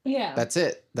 Yeah. That's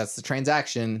it. That's the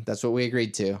transaction. That's what we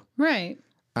agreed to. Right.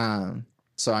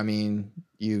 So, I mean,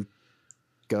 you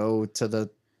go to the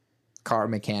car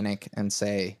mechanic and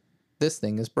say, this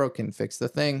thing is broken. Fix the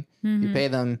thing. You pay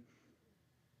them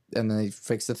and they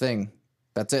fix the thing.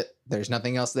 That's it. There's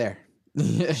nothing else there.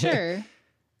 Sure.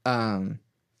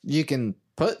 You can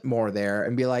put more there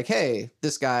and be like, hey,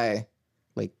 this guy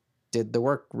like did the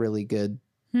work really good.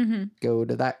 Go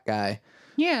to that guy.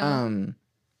 Yeah.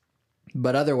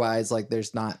 But otherwise, like,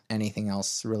 there's not anything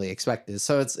else really expected.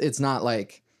 So it's not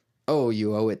like, oh,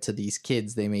 you owe it to these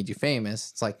kids. They made you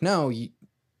famous. It's like, no,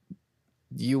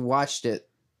 you watched it.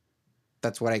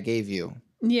 That's what I gave you.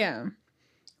 Yeah.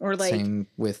 Or like. Same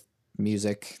with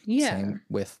music. Yeah. Same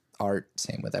with art.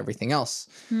 Same with everything else.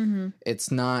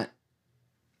 It's not.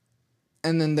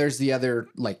 And then there's the other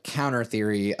like counter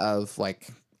theory of like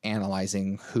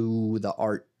analyzing who the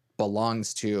art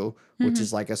belongs to, which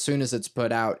is like as soon as it's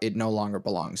put out, it no longer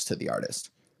belongs to the artist.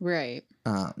 Right.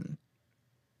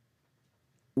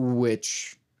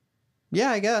 Which,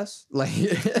 yeah, I guess like,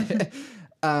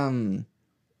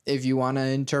 if you want to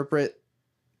interpret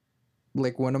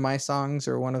like one of my songs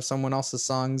or one of someone else's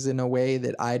songs in a way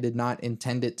that I did not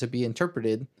intend it to be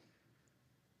interpreted,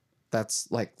 that's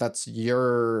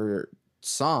your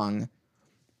song.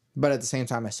 But at the same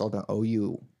time, I still don't owe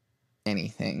you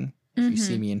anything. If you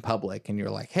see me in public and you're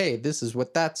like, hey, this is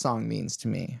what that song means to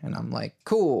me. And I'm like,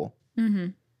 cool.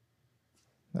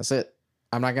 That's it.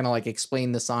 I'm not going to like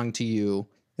explain the song to you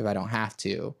if I don't have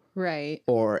to. Right.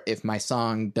 Or if my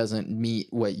song doesn't meet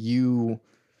what you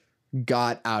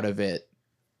got out of it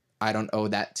I don't owe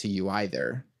that to you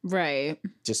either. Right.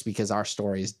 Just because our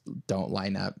stories don't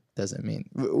line up doesn't mean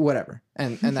whatever.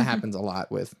 And that happens a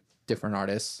lot with different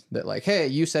artists that like, hey,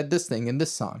 you said this thing in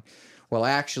this song. Well,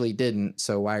 I actually didn't.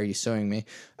 So why are you suing me?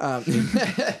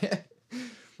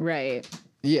 Right.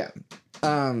 Yeah.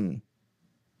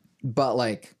 But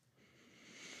like,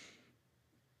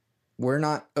 we're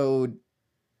not owed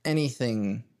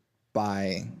anything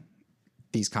by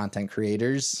these content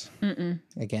creators. Mm-mm.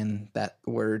 Again, that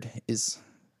word is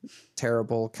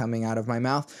terrible coming out of my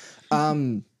mouth.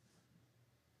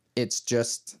 It's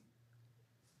just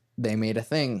they made a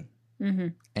thing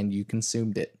and you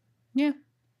consumed it. Yeah.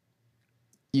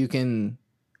 You can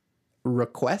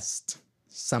request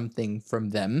something from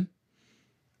them.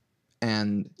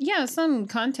 And yeah, some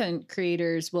content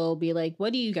creators will be like,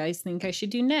 what do you guys think I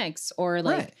should do next? Or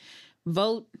like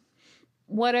vote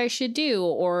what I should do.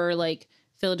 Or like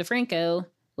Phil DeFranco,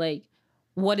 like,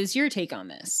 what is your take on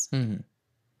this? Mm-hmm.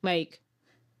 Like,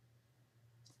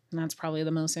 that's probably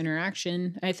the most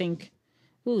interaction, I think.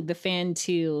 Ooh, the fan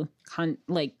to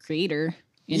creator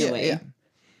in a way. Yeah.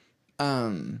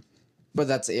 But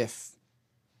that's if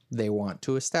they want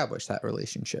to establish that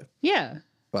relationship. Yeah.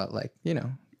 But like,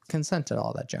 consent and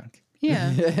all that junk.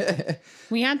 Yeah.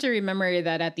 We have to remember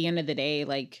that at the end of the day,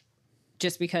 like,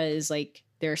 just because like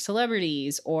they're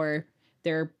celebrities or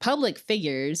they're public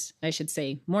figures, I should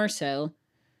say more so,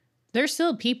 they're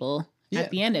still people at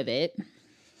the end of it.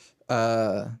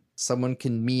 Someone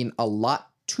can mean a lot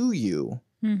to you,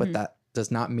 but that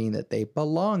does not mean that they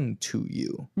belong to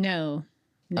you. No.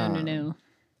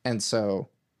 And so,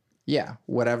 yeah,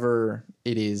 whatever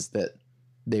it is that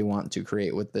they want to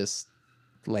create with this,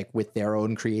 like with their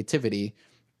own creativity,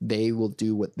 they will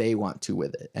do what they want to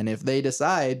with it. And if they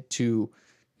decide to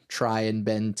try and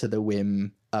bend to the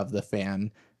whim of the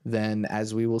fan, then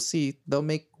as we will see, they'll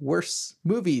make worse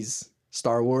movies.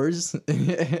 Star Wars.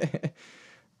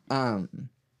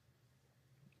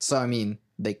 So, I mean,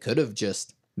 they could have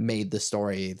just made the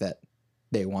story that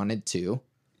they wanted to,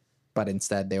 but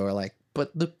instead they were like,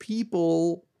 but the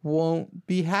people won't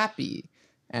be happy.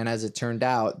 And as it turned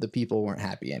out, the people weren't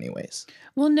happy anyways.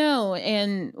 Well, no.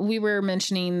 And we were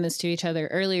mentioning this to each other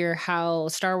earlier, how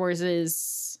Star Wars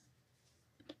is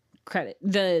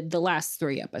the last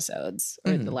 3 episodes,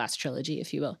 or the last trilogy,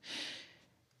 if you will,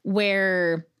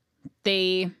 where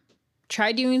they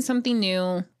tried doing something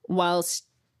new while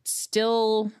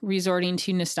still resorting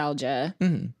to nostalgia.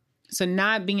 So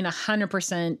not being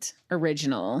 100%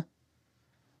 original.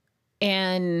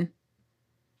 And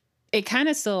it kind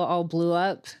of still all blew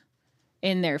up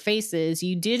in their faces.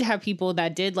 You did have people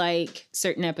that did like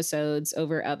certain episodes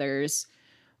over others,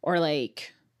 or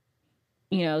like,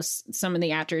 some of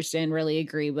the actors didn't really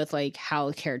agree with like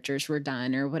how characters were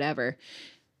done or whatever.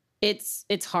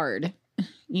 It's hard,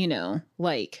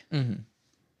 like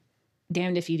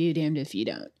damned if you do, damned if you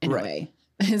don't, in a way,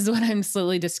 is what I'm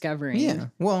slowly discovering. Yeah.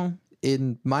 Well,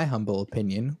 in my humble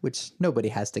opinion, which nobody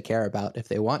has to care about if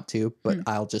they want to, but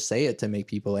I'll just say it to make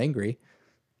people angry.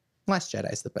 Last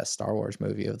Jedi is the best Star Wars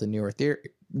movie of the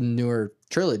newer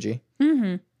trilogy.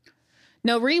 No,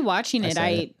 rewatching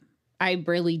it, I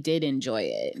really did enjoy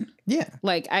it. Yeah.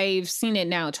 Like, I've seen it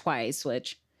now twice,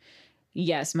 which,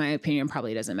 yes, my opinion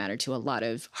probably doesn't matter to a lot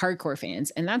of hardcore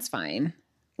fans, and that's fine.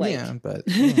 Like, yeah, but...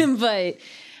 but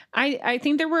I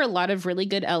think there were a lot of really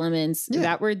good elements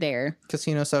that were there.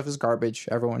 Casino stuff is garbage.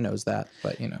 Everyone knows that,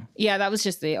 but, Yeah, that was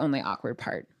just the only awkward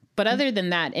part. But other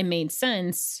than that, it made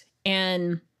sense.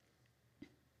 And,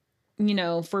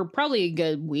 for probably a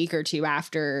good week or two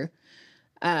after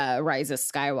Rise of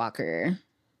Skywalker,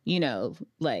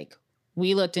 like,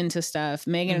 we looked into stuff.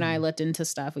 Megan and I looked into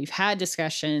stuff. We've had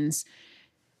discussions.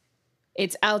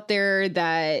 It's out there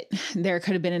that there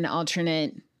could have been an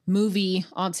alternate movie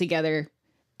altogether,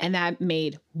 and that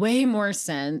made way more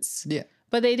sense. Yeah.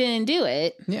 But they didn't do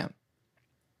it. Yeah.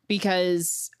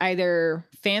 Because either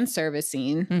fan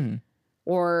servicing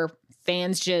or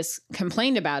fans just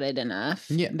complained about it enough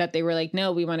that they were like,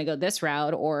 no, we want to go this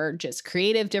route, or just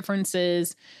creative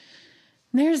differences.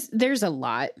 There's a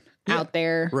lot out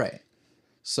there. Right.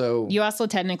 So you also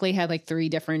technically had like 3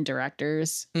 different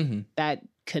directors that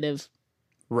could have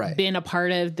been a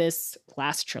part of this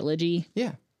last trilogy.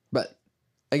 Yeah. But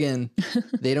again,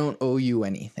 they don't owe you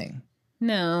anything.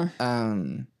 No.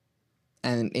 And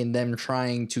in them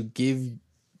trying to give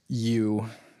you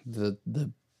the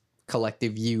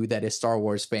collective you that is Star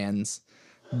Wars fans,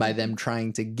 by them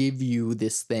trying to give you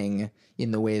this thing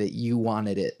in the way that you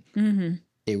wanted it,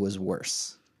 it was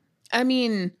worse. I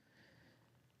mean,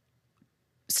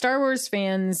 Star Wars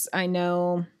fans, I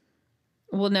know,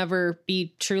 will never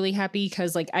be truly happy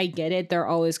because, like, I get it. They're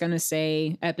always going to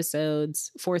say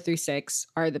episodes 4 through 6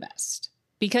 are the best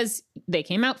because they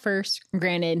came out first.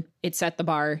 Granted, it set the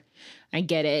bar. I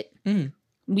get it.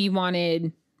 We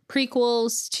wanted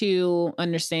prequels to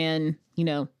understand, you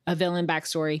know, a villain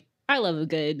backstory. I love a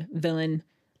good villain,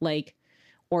 like,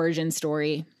 origin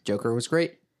story. Joker was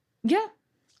great. Yeah.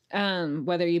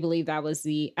 Whether you believe that was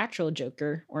the actual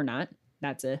Joker or not,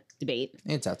 that's a debate.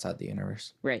 It's outside the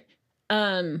universe. Right.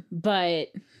 But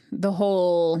the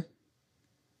whole,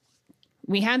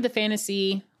 we had the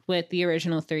fantasy with the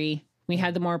original 3. We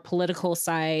had the more political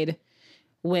side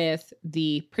with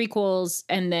the prequels,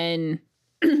 and then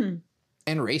and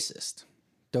racist.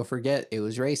 Don't forget, it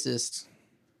was racist.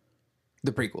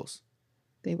 The prequels.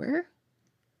 They were?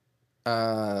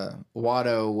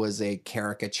 Watto was a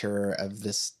caricature of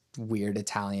this weird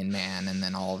Italian man, and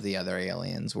then all of the other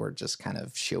aliens were just kind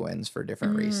of shoo-ins for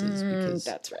different races. Because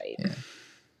that's right. Yeah.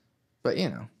 But you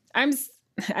know, I'm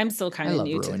still kind of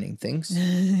new to ruining things.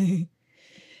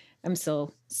 I'm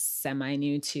still semi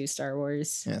new to Star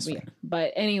Wars. Yeah, that's fine.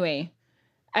 But anyway,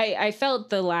 I felt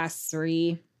the last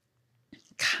 3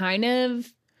 kind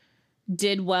of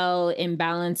did well in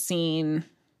balancing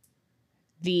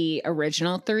the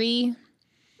original 3,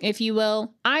 if you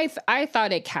will. I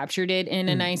thought it captured it in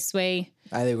a nice way.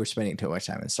 I think we're spending too much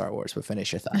time in Star Wars, but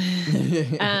finish your thought.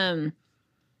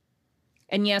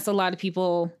 And yes, a lot of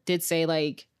people did say,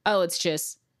 like, oh, it's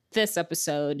just this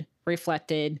episode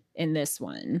reflected in this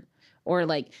one. Or,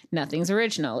 like, nothing's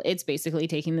original. It's basically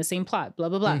taking the same plot, blah,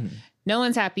 blah, blah. No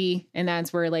one's happy. And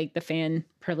that's where, like, the fan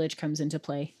privilege comes into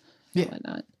play. Yeah. And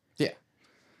whatnot. Yeah.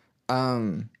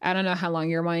 I don't know how long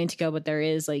you're wanting to go, but there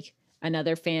is, like,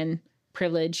 another fan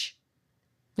privilege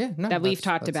that we've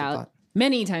talked about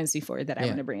many times before that I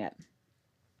want to bring up.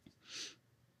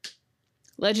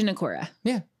 Legend of Korra.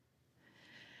 Yeah.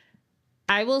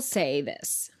 I will say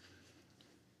this.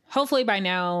 Hopefully by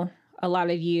now, a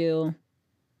lot of you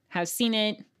have seen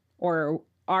it or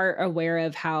are aware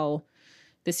of how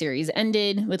the series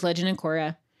ended with Legend of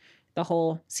Korra, the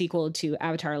whole sequel to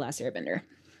Avatar: Last Airbender.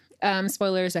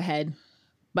 Spoilers ahead,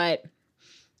 but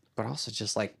also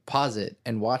just like pause it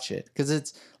and watch it, because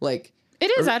it's like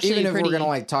it is actually even if we're gonna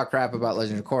like talk crap about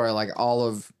Legend of Korra, like all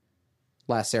of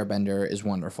Last Airbender is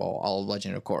wonderful. All of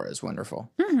Legend of Korra is wonderful.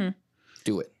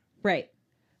 Do it right.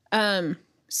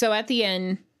 So at the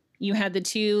end, you had the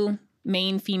 2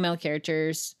 main female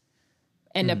characters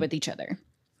end up with each other.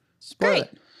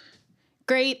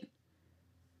 Great.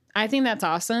 I think that's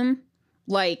awesome.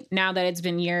 Like, now that it's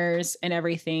been years and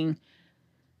everything,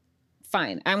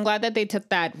 fine. I'm glad that they took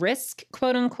that risk,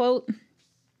 quote unquote,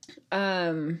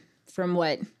 from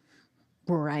what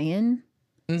Brian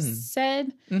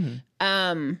said.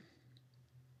 I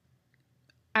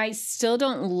still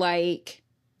don't like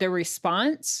the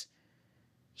response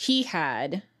he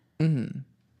had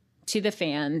to the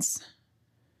fans.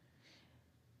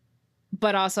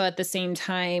 But also at the same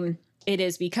time, it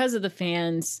is because of the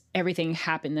fans, everything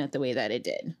happened the way that it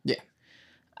did. Yeah.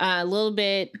 A little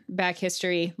bit back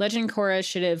history. Legend of Korra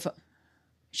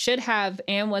should have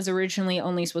and was originally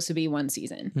only supposed to be 1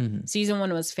 season. Season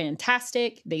 1 was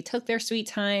fantastic. They took their sweet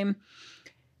time.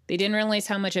 They didn't realize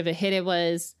how much of a hit it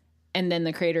was. And then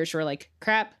the creators were like,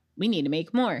 crap, we need to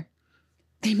make more.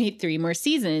 They made 3 more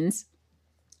seasons.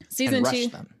 Season 2.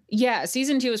 Yeah,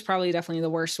 season 2 was probably definitely the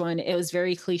worst one. It was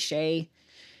very cliche.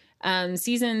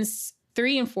 Seasons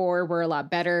 3 and 4 were a lot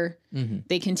better.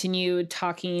 They continued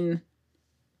talking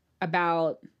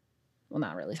about, well,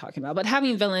 not really talking about, but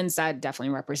having villains that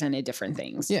definitely represented different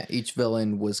things. Yeah, each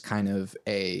villain was kind of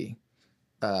a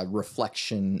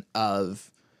reflection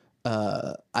of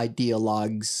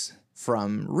ideologues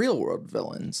from real world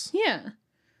villains. Yeah.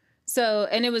 So,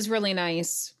 and it was really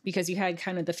nice because you had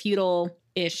kind of the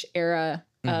feudal-ish era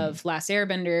of Last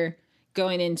Airbender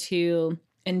going into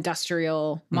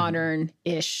industrial,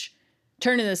 modern-ish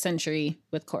turn of the century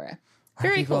with Korra.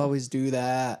 Very people cool. Always do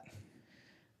that.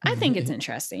 I think it's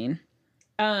interesting.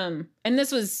 And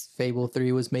this was Fable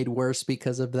 3 was made worse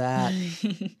because of that.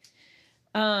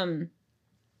 And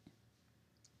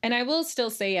I will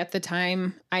still say at the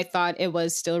time, I thought it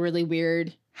was still really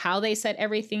weird how they set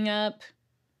everything up.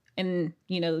 And,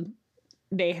 you know,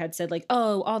 they had said like,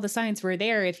 oh, all the signs were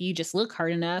there if you just look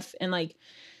hard enough. And like,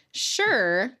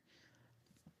 sure.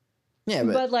 Yeah,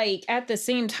 but like at the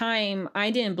same time, I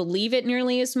didn't believe it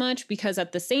nearly as much because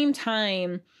at the same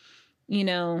time, you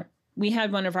know, we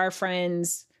had one of our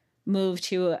friends move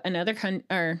to another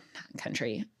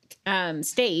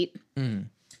state.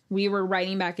 We were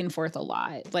writing back and forth a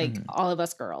lot, like all of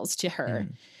us girls to her.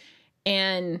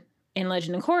 And in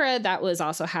Legend of Korra, that was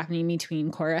also happening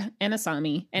between Korra and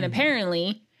Asami. And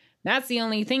apparently that's the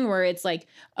only thing where it's like,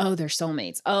 oh, they're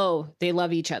soulmates. Oh, they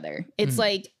love each other. It's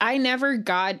like, I never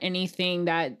got anything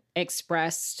that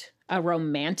expressed a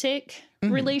romantic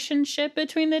relationship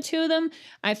between the two of them.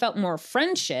 I felt more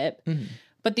friendship.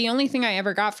 But the only thing I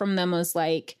ever got from them was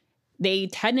like, they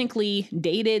technically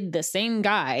dated the same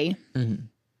guy,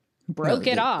 broke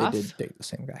it off. They did date the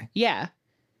same guy. Yeah.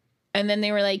 And then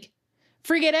they were like,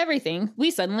 forget everything.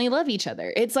 We suddenly love each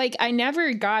other. It's like, I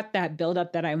never got that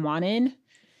buildup that I wanted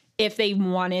if they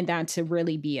wanted that to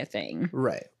really be a thing.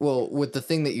 Right. Well, with the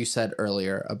thing that you said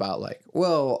earlier about like,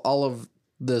 well, all of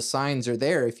the signs are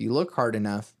there if you look hard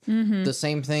enough. The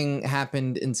same thing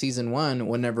happened in season 1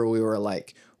 whenever we were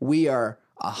like, we are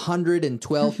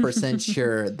 112%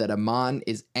 sure that Amon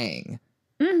is Aang.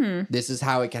 This is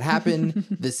how it could happen.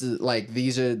 This is like,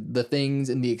 these are the things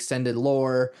in the extended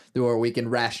lore where we can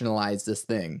rationalize this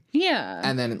thing. Yeah.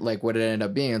 And then like what it ended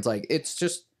up being, it's like, it's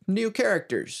just new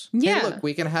characters. Yeah. Hey, look,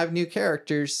 we can have new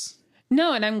characters.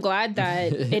 No, and I'm glad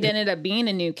that it ended up being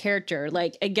a new character.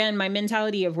 Like, again, my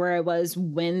mentality of where I was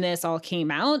when this all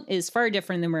came out is far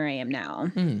different than where I am now.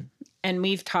 And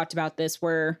we've talked about this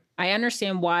where I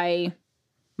understand why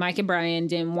Mike and Brian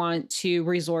didn't want to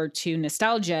resort to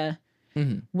nostalgia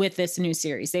with this new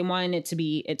series. They wanted it to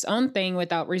be its own thing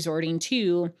without resorting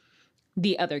to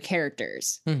the other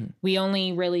characters. We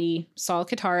only really saw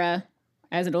Katara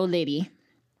as an old lady.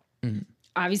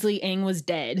 Obviously, Aang was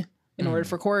dead in order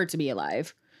for Korra to be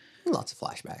alive. Lots of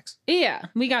flashbacks. Yeah,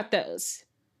 we got those.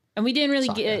 And we didn't really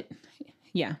Sokka. get...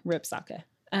 Yeah, rip Sokka.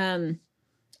 And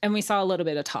we saw a little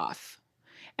bit of Toph.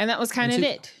 And that was kind of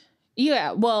it.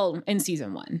 Yeah, well, in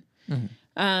season 1.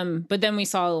 But then we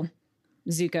saw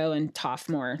Zuko and Toph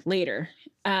more later.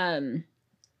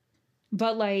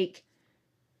 But like,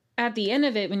 at the end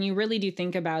of it, when you really do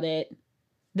think about it,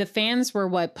 the fans were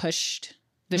what pushed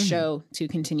the show to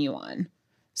continue on.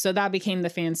 So that became the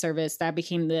fan service. That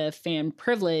became the fan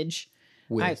privilege.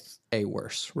 With a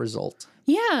worse result.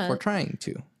 Yeah. We're trying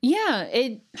to. Yeah.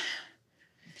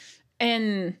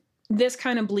 And this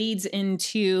kind of bleeds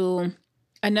into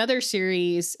another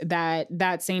series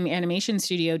that same animation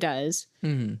studio does,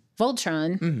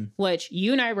 Voltron, which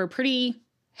you and I were pretty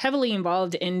heavily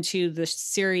involved into the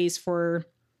series for...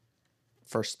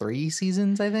 First 3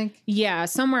 seasons, I think? Yeah,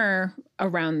 somewhere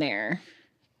around there.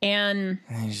 And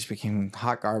it just became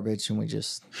hot garbage and we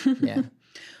just, yeah.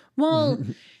 Well,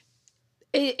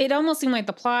 it almost seemed like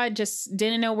the plot just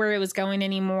didn't know where it was going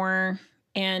anymore.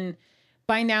 And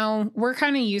by now, we're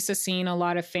kind of used to seeing a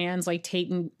lot of fans like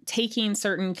taking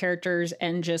certain characters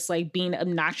and just like being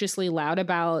obnoxiously loud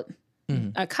about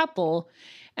a couple.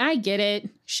 And I get it.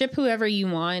 Ship whoever you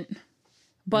want.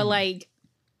 But like,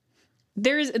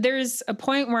 there's a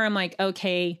point where I'm like,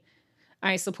 okay,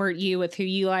 I support you with who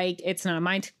you like. It's not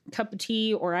my cup of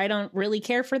tea, or I don't really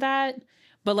care for that.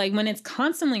 But like when it's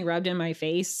constantly rubbed in my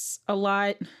face a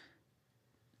lot,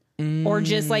 or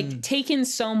just like taken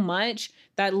so much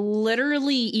that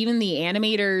literally even the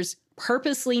animators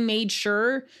purposely made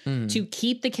sure to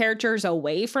keep the characters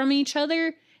away from each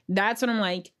other, that's when I'm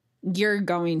like, you're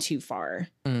going too far.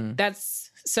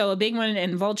 That's so a big one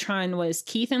in Voltron was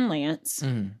Keith and Lance.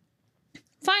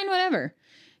 Fine, whatever.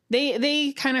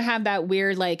 They kind of have that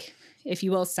weird, like, if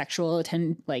you will, sexual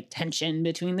tension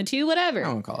between the two, whatever. I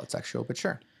won't call it sexual, but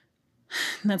sure.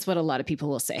 That's what a lot of people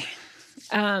will say.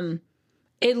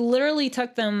 It literally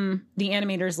took them, the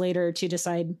animators later, to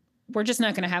decide we're just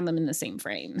not going to have them in the same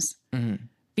frames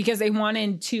because they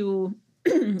wanted to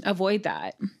avoid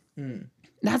that.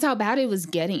 That's how bad it was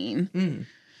getting.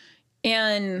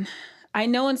 And I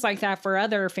know it's like that for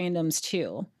other fandoms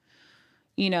too.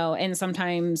 You know, and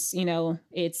sometimes, you know,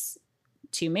 it's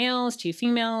 2 males, 2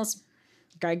 females,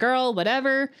 guy, girl,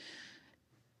 whatever.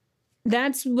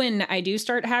 That's when I do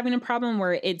start having a problem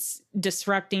where it's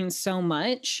disrupting so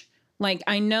much. Like,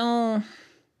 I know,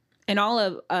 and all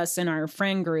of us in our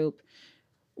friend group,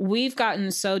 we've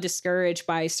gotten so discouraged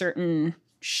by certain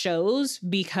shows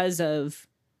because of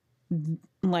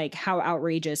like how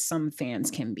outrageous some fans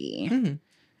can be.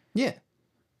 Yeah.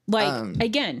 Like,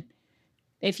 again,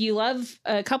 if you love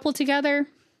a couple together,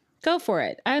 go for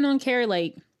it. I don't care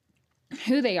like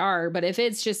who they are, but if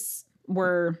it's just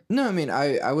No, I mean,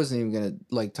 I wasn't even going to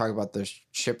like talk about the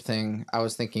ship thing. I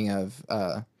was thinking of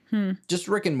just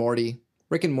Rick and Morty.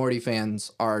 Rick and Morty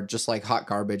fans are just like hot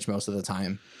garbage most of the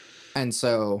time. And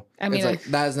so I mean, it's like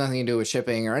that has nothing to do with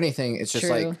shipping or anything. It's just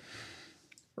like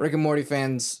Rick and Morty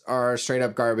fans are straight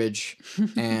up garbage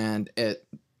and it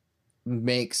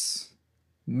makes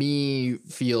me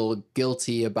feel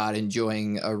guilty about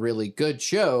enjoying a really good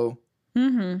show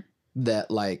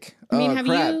that like, I mean, oh have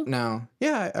crap, you- no.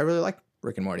 Yeah, I really like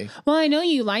Rick and Morty. Well, I know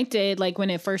you liked it like when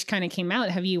it first kind of came out.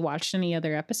 Have you watched any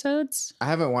other episodes? I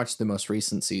haven't watched the most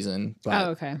recent season, but Oh,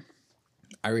 okay.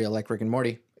 I really like Rick and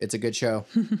Morty. It's a good show.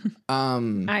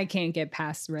 I can't get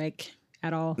past Rick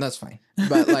at all. That's fine.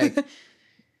 But like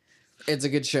it's a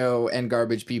good show, and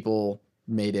Garbage People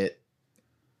made it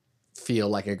feel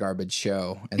like a garbage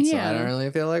show. And so I don't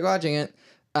really feel like watching it.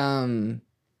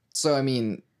 So I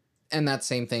mean, and that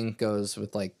same thing goes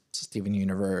with like Steven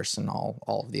Universe and all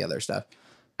of the other stuff.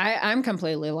 I'm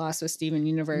completely lost with Steven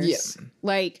Universe. Yeah.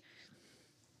 Like,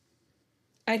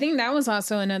 I think that was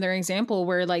also another example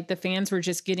where like the fans were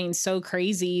just getting so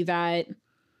crazy that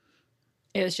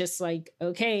it was just like,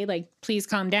 okay, like please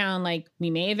calm down. Like we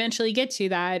may eventually get to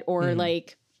that, or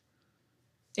like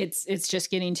it's just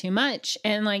getting too much.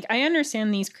 And like I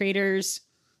understand these creators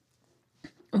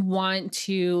want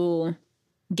to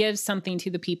give something to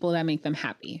the people that make them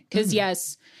happy. Because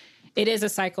yes, it is a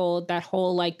cycle, that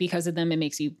whole like because of them it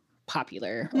makes you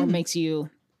popular or makes you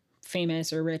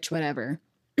famous or rich, whatever.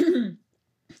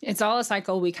 It's all a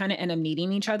cycle. We kind of end up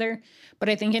needing each other. But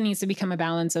I think it needs to become a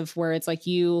balance of where it's like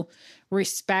you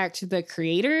respect the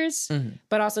creators,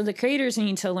 but also the creators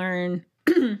need to learn,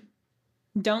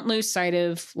 don't lose sight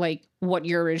of like what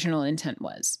your original intent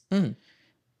was.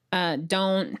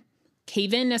 Don't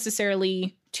cave in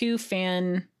necessarily to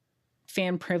fan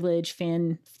privilege,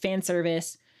 fan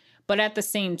service. But at the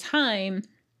same time,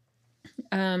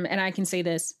 and I can say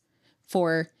this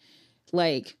for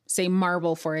like, say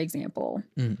Marvel, for example,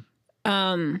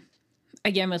 again,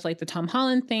 with like the Tom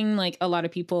Holland thing, like a lot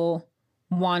of people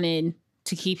wanted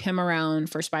to keep him around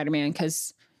for Spider-Man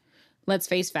because let's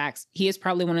face facts, he is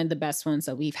probably one of the best ones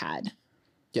that we've had.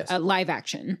 Yes. Live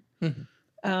action.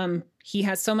 He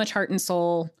has so much heart and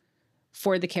soul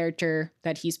for the character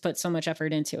that he's put so much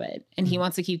effort into it, and he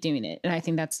wants to keep doing it. And I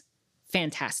think that's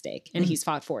fantastic. And he's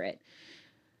fought for it.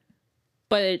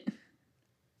 But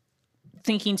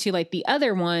thinking to like the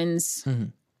other ones,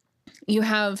 you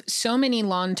have so many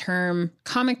long-term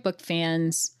comic book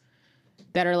fans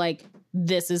that are like,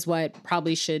 this is what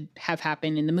probably should have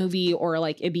happened in the movie, or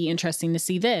like, it'd be interesting to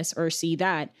see this or see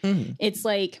that. It's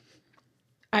like,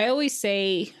 I always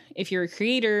say, if you're a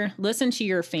creator, listen to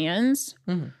your fans.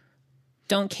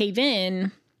 Don't cave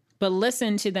in, but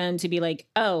listen to them to be like,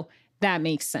 oh, that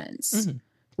makes sense.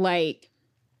 Like,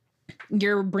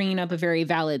 you're bringing up a very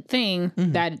valid thing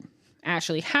that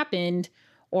actually happened,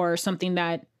 or something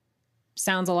that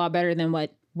sounds a lot better than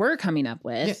what we're coming up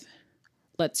with. Yeah.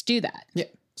 Let's do that. Yeah.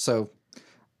 So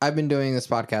I've been doing this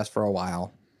podcast for a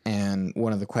while, and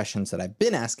one of the questions that I've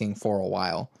been asking for a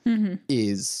while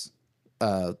is,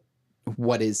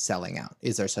 what is selling out?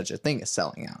 Is there such a thing as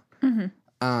selling out?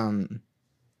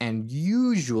 And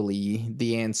usually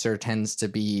the answer tends to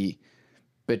be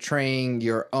betraying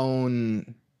your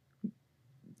own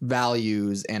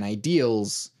values and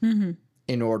ideals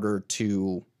in order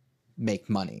to make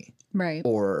money, right,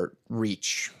 or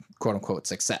reach quote unquote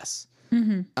success.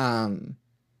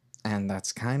 And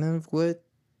that's kind of what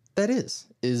that is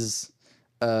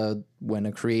when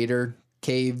a creator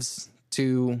caves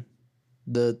to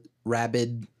the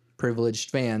rabid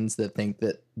privileged fans that think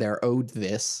that they're owed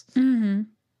this,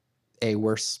 a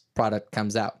worse product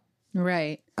comes out.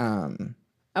 Right.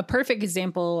 A perfect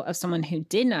example of someone who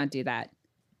did not do that,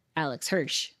 Alex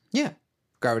Hirsch. Yeah.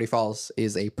 Gravity Falls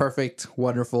is a perfect,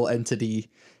 wonderful entity,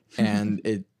 and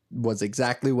it was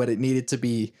exactly what it needed to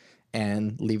be,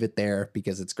 and leave it there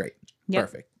because it's great. Yep.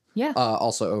 Perfect. Yeah.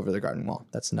 Also, Over the Garden Wall.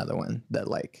 That's another one that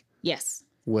like yes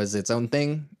was its own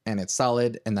thing, and it's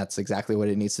solid, and that's exactly what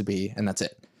it needs to be, and that's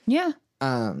it. Yeah.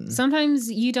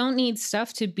 Sometimes you don't need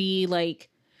stuff to be like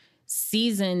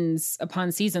seasons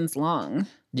upon seasons long.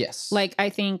 Yes. Like, I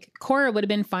think Korra would have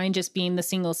been fine just being the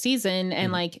single season.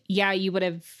 And like, yeah, you would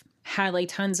have had like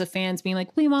tons of fans being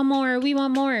like, we want more, we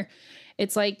want more.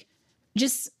 It's like,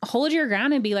 just hold your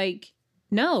ground and be like,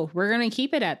 no, we're going to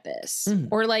keep it at this.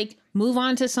 Or like move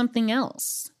on to something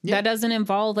else that doesn't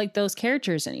involve like those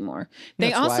characters anymore.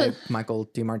 That's why Michael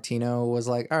DiMartino was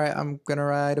like, all right, I'm going to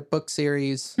write a book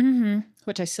series.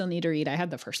 Which I still need to read. I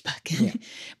had the first book.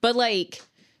 But like,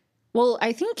 well,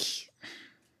 I think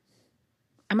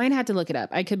I might have to look it up.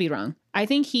 I could be wrong. I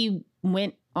think he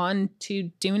went on to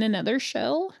doing another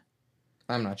show.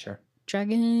 I'm not sure.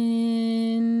 Dragon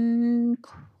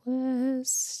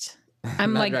Quest.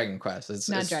 I'm not like Dragon Quest. It's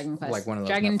not Dragon Quest. Like one of those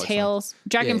Dragon Netflix Tales. ones.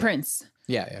 Dragon Prince.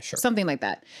 Yeah, sure. Something like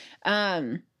that.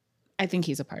 I think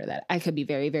he's a part of that. I could be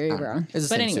very, very wrong. It's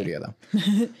the same studio though.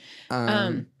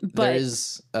 But there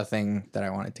is a thing that I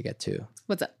wanted to get to.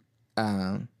 What's up?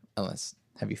 Unless,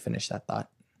 have you finished that thought?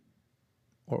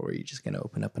 Or were you just going to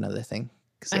open up another thing?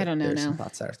 I don't know there's now. some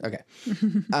thoughts there. Okay.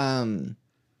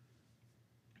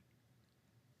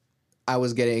 I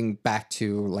was getting back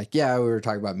to like, we were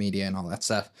talking about media and all that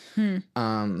stuff. And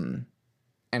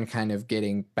kind of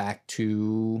getting back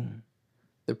to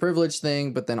the privilege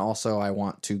thing, but then also I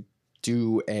want to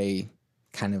do a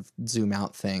kind of zoom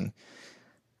out thing.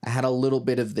 I had a little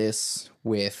bit of this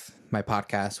with my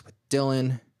podcast with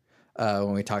Dylan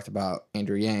when we talked about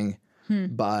Andrew Yang,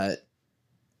 but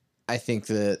I think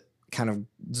that kind of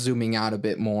zooming out a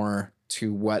bit more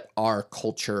to what our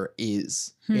culture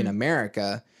is in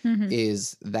America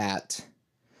is that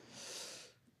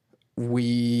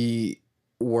we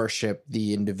worship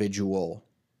the individual,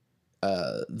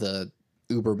 the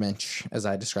Ubermensch, as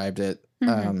I described it,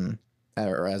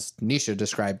 or as Nisha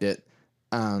described it,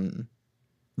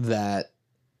 that,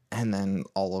 and then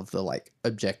all of the like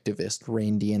objectivist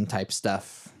Randian type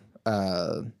stuff,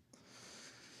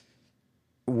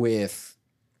 with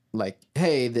like,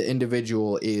 hey, the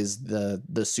individual is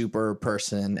the super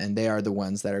person and they are the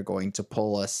ones that are going to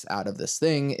pull us out of this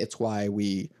thing. It's why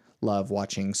we love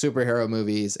watching superhero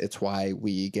movies. It's why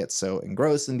we get so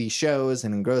engrossed in these shows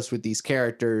and engrossed with these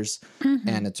characters.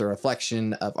 And it's a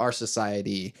reflection of our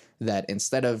society that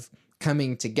instead of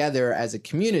coming together as a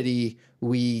community,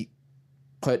 we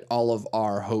put all of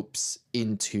our hopes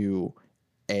into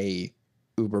a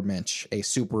Ubermensch, a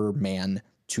Superman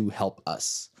to help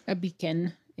us. A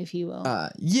beacon, if you will.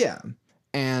 Yeah.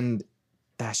 And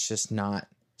that's just not.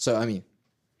 So, I mean,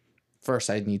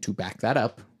 first I need to back that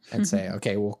up and say,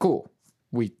 okay, well, cool.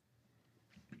 We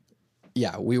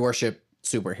worship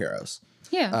superheroes.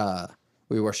 Yeah.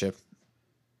 We worship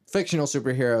fictional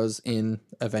superheroes in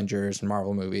Avengers and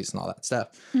Marvel movies and all that stuff.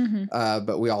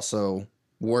 But we also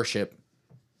worship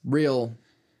real,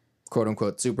 quote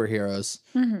unquote, superheroes,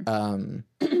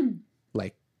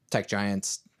 like tech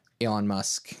giants, Elon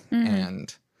Musk,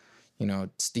 and,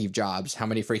 Steve Jobs. How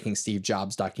many freaking Steve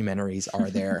Jobs documentaries are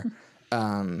there?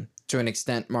 To an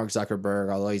extent, Mark Zuckerberg,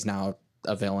 although he's now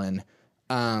a villain.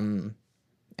 And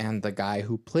the guy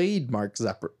who played Mark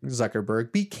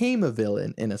Zuckerberg became a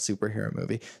villain in a superhero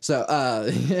movie. So,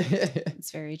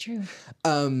 it's very true.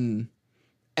 And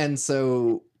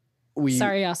so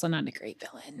Sorry, also not a great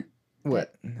villain.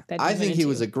 What? I think he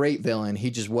was a great villain.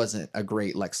 He just wasn't a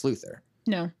great Lex Luthor.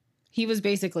 No, he was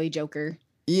basically Joker.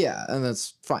 Yeah, and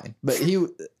that's fine. But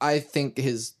I think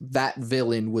that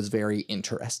villain was very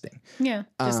interesting. Yeah,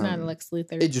 just not Lex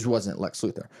Luthor. It just wasn't Lex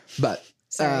Luthor. But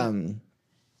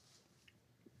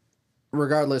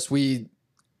regardless, we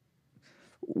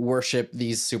worship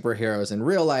these superheroes in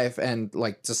real life, and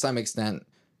like to some extent,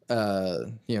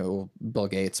 Bill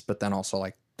Gates, but then also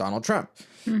like Donald Trump.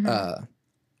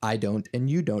 I don't, and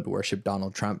you don't worship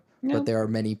Donald Trump. No. But there are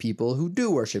many people who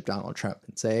do worship Donald Trump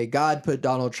and say God put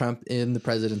Donald Trump in the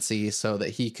presidency so that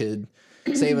he could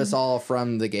save us all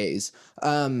from the gays,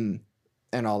 and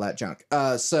all that junk.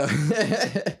 And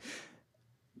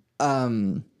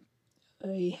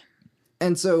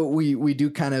so we do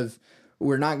kind of,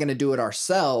 we're not going to do it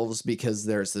ourselves because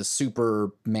there's this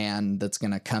Superman that's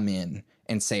going to come in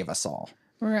and save us all.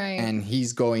 Right. And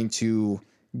he's going to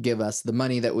give us the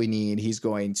money that we need. He's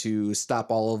going to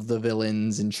stop all of the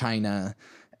villains in China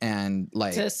and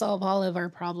like to solve all of our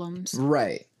problems.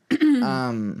 Right.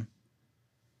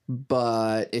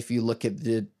 But if you look at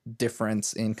the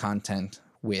difference in content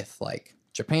with like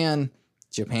Japan,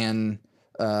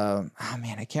 I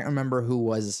can't remember who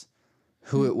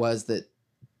it was that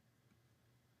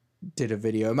did a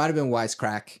video. It might've been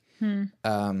Wisecrack.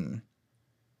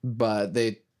 But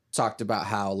they talked about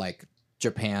how like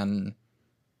Japan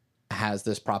has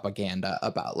this propaganda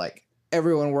about like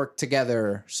everyone work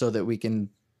together so that we can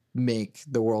make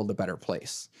the world a better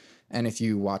place. And if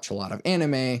you watch a lot of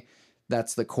anime,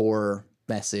 that's the core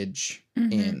message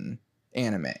in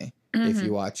anime. If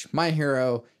you watch My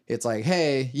Hero, it's like,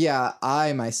 hey, yeah,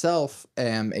 I myself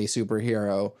am a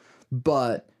superhero,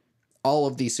 but all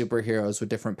of these superheroes with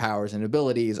different powers and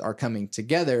abilities are coming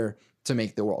together to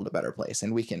make the world a better place.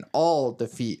 And we can all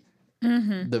defeat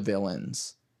the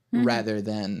villains rather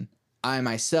than I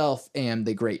myself am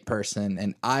the great person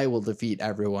and I will defeat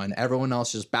everyone. Everyone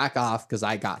else just back off because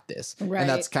I got this. Right. And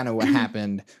that's kind of what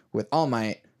happened with All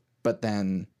Might. But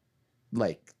then,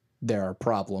 like, there are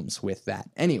problems with that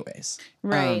anyways.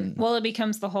 Right. Well, it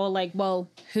becomes the whole, like, well,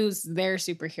 who's their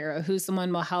superhero? Who's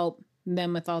someone will help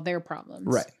them with all their problems?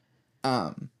 Right.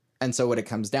 And so what it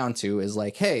comes down to is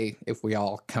like, hey, if we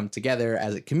all come together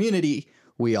as a community,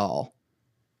 we all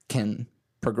can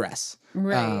progress.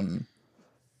 Right.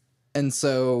 And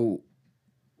so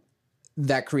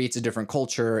that creates a different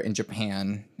culture in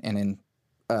Japan, and in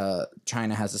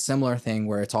China has a similar thing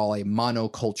where it's all a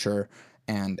monoculture,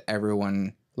 and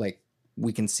everyone, like,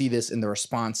 we can see this in the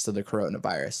response to the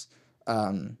coronavirus.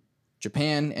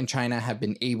 Japan and China have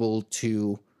been able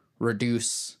to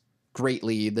reduce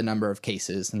greatly the number of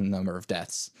cases and the number of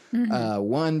deaths.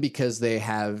 One, because they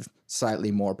have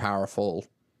slightly more powerful.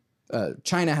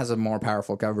 China has a more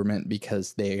powerful government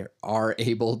because they are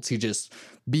able to just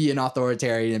be an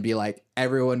authoritarian and be like,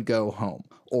 everyone go home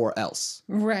or else.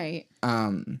 Right.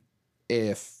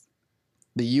 If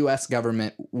the U.S.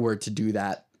 government were to do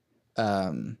that,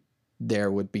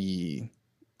 there would be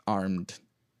armed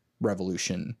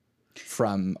revolution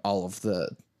from all of the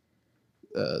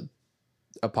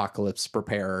apocalypse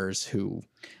preparers who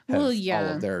have all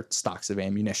of their stocks of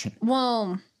ammunition.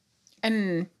 Well,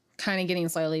 and kind of getting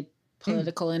slightly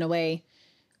political in a way,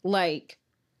 like,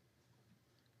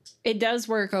 it does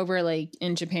work over, like,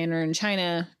 in Japan or in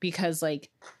China because, like,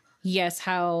 yes,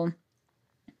 how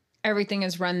everything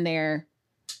is run there,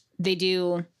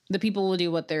 the people will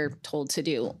do what they're told to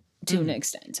do to an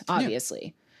extent,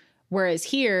 obviously. Whereas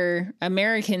here,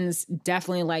 Americans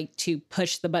definitely like to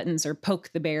push the buttons or poke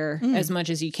the bear as much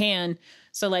as you can.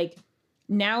 So, like,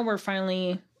 now we're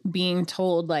finally being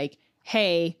told, like,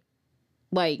 hey,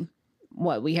 like,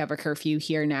 what, we have a curfew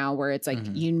here now where it's like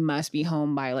you must be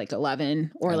home by like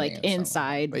 11 or like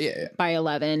inside by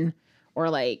 11, or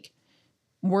like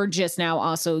we're just now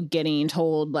also getting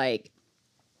told, like,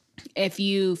 if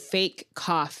you fake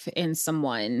cough in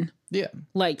someone,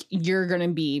 like, you're gonna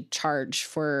be charged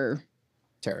for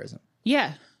terrorism.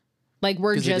 Like,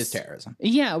 we're just, it is terrorism.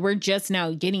 We're just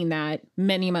now getting that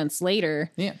many months later.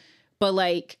 But,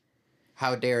 like,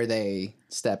 how dare they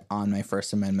step on my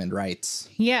First Amendment rights?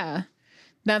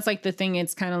 That's like the thing.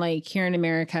 It's kind of like here in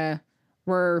America,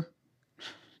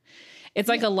 it's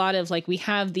like a lot of, like, we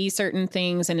have these certain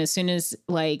things, and as soon as,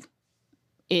 like,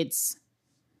 it's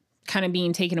kind of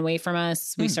being taken away from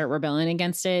us, we start rebelling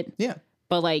against it.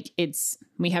 But, like,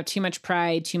 we have too much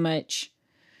pride,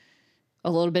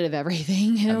 a little bit of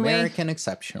everything in American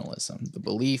exceptionalism, the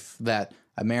belief that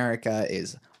America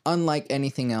is unlike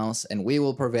anything else and we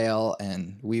will prevail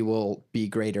and we will be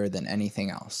greater than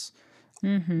anything else.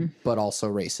 But also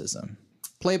racism.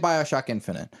 Play BioShock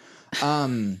Infinite.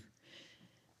 And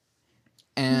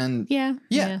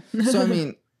so, I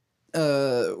mean,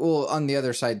 well, on the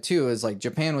other side too is, like,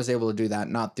 Japan was able to do that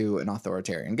not through an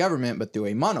authoritarian government, but through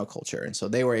a monoculture. And so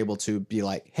they were able to be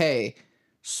like, hey,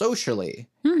 socially,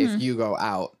 if you go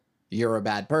out, you're a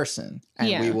bad person,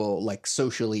 and we will, like,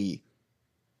 socially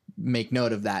make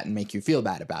note of that and make you feel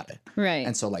bad about it. Right.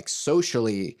 And so, like,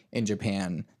 socially in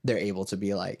Japan, they're able to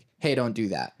be like, hey, don't do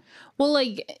that. Well,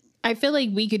 like, I feel like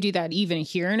we could do that even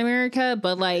here in America,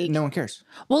 but, like, no one cares.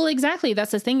 Well, exactly. That's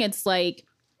the thing. It's like,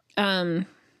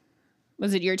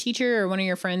 was it your teacher or one of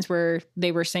your friends where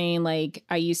they were saying, like,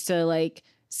 I used to, like,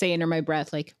 say under my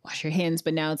breath, like, wash your hands,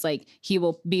 but now it's like he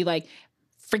will be like,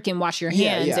 freaking wash your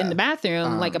hands in the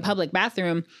bathroom, like a public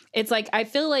bathroom. It's like, I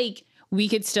feel like we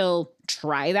could still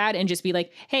try that and just be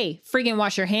like, hey, freaking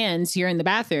wash your hands, you're in the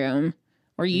bathroom,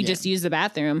 or you just use the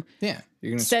bathroom. You're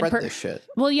gonna spread this shit.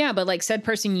 Well, but, like, said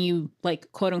person you,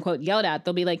 like, quote unquote yelled at,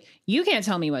 they'll be like, you can't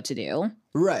tell me what to do.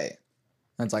 Right.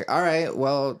 And it's like, all right,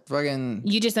 well, fucking,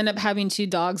 you just end up having two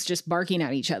dogs just barking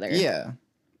at each other.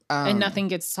 And nothing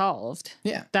gets solved.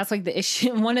 That's, like, the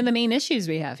issue. One of the main issues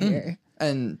we have here.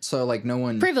 And so, like, no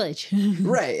one... Privilege.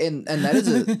 Right. And that is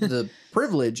the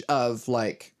privilege of,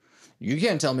 like, you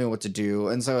can't tell me what to do.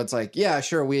 And so it's like, yeah,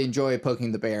 sure, we enjoy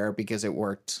poking the bear because it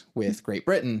worked with Great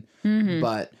Britain.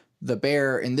 But the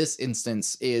bear, in this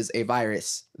instance, is a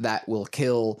virus that will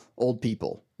kill old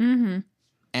people.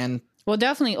 And... well,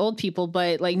 definitely old people,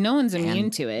 but, like, no one's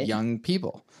immune to it. Young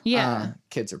people.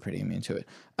 Kids are pretty immune to it.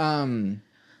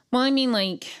 Well, I mean,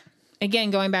 like,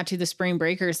 again, going back to the spring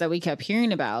breakers that we kept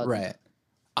hearing about. Right.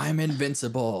 I'm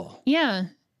invincible.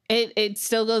 It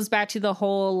still goes back to the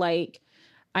whole, like,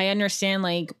 I understand,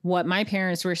 like, what my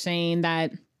parents were saying,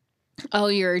 that, oh,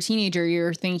 you're a teenager,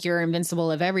 you think you're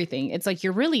invincible of everything. It's like,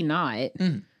 you're really not.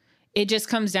 It just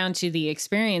comes down to the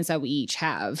experience that we each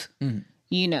have,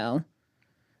 you know?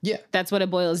 That's what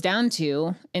it boils down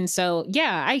to. And so,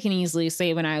 I can easily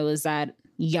say when I was that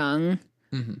young,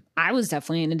 I was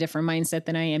definitely in a different mindset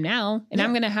than I am now. And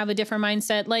I'm going to have a different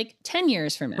mindset, like, 10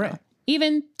 years from now,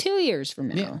 even 2 years from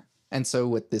now. And so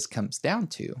what this comes down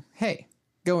to, hey,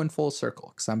 going full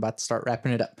circle, because I'm about to start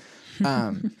wrapping it up,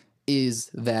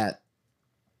 is that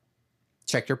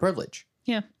check your privilege.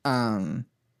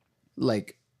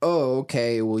 Like, oh,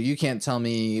 okay, well, you can't tell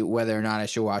me whether or not I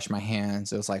should wash my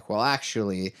hands. It was like, well,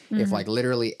 actually, if, like,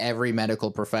 literally every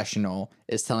medical professional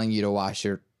is telling you to wash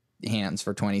your hands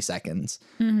for 20 seconds,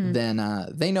 then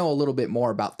they know a little bit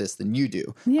more about this than you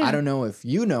do. Yeah. I don't know if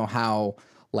you know how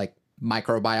like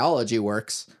microbiology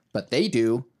works, but they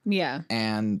do. Yeah.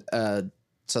 And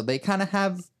so they kind of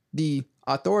have the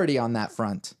authority on that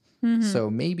front. So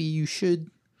maybe you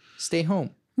should stay home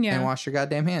and wash your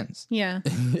goddamn hands. Yeah.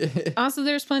 Also,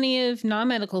 there's plenty of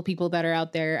non-medical people that are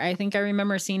out there. I think I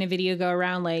remember seeing a video go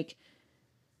around like,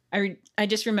 I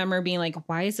just remember being like,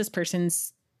 why is this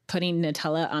person's putting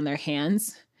Nutella on their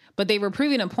hands? But they were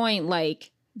proving a point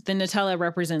like the Nutella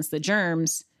represents the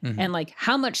germs and like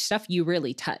how much stuff you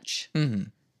really touch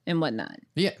and whatnot.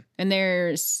 Yeah. And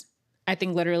there's, I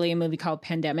think, literally a movie called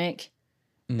Pandemic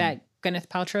that Gwyneth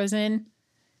Paltrow's in.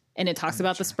 And it talks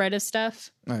about the spread of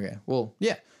stuff. Okay. Well,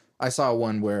 yeah. I saw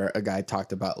one where a guy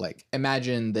talked about like,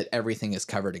 imagine that everything is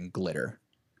covered in glitter.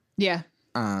 Yeah.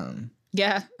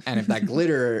 Yeah. And if that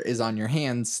glitter is on your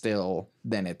hands still,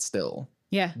 then it's still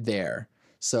there.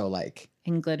 So like.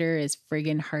 And glitter is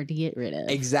friggin' hard to get rid of.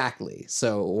 Exactly.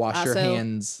 So wash also, your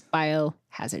hands.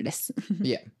 Biohazardous.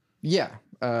 Yeah. Yeah.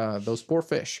 Those poor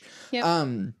fish. Yep.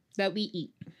 That we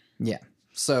eat. Yeah.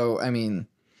 So, I mean.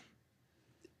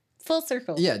 Full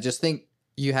circle. Yeah. Just think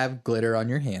you have glitter on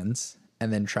your hands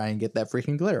and then try and get that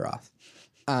freaking glitter off.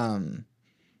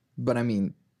 But I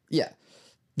mean, yeah.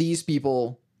 These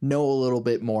people know a little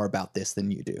bit more about this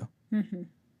than you do.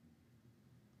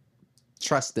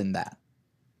 Trust in that.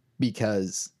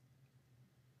 Because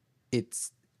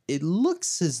it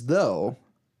looks as though,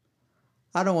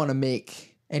 I don't want to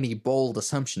make any bold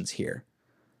assumptions here,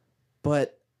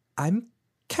 but I'm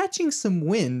catching some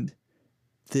wind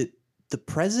that the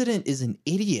president is an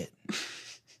idiot.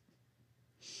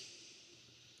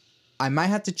 I might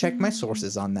have to check my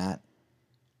sources on that.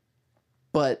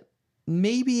 But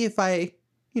maybe if I,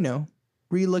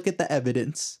 relook at the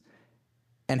evidence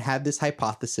and have this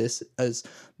hypothesis as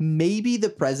maybe the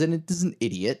president is an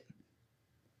idiot,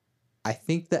 I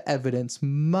think the evidence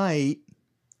might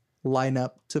line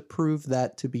up to prove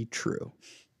that to be true.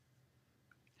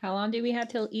 How long do we have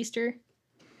till Easter?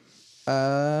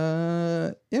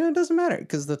 It doesn't matter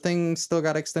because the thing still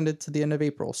got extended to the end of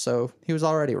April, so he was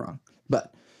already wrong.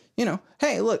 But,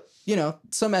 hey, look,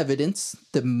 some evidence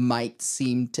that might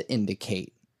seem to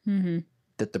indicate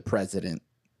that the president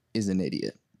is an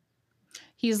idiot.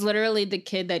 He's literally the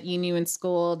kid that you knew in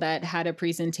school that had a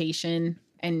presentation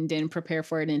and didn't prepare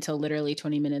for it until literally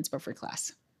 20 minutes before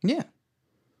class. Yeah.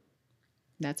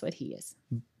 That's what he is.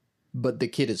 But the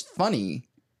kid is funny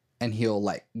and he'll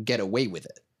get away with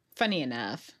it. Funny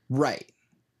enough. Right.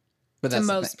 But that's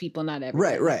to most people, not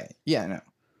everyone. Right. Yeah, no.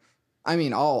 I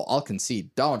mean, I'll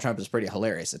concede Donald Trump is pretty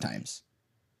hilarious at times.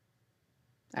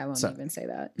 I won't even say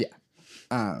that. Yeah.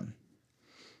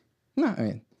 No, I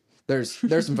mean, there's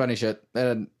some funny shit.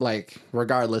 And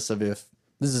regardless of if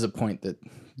this is a point that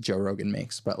Joe Rogan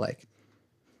makes, but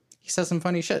he says some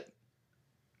funny shit.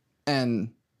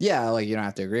 And yeah, you don't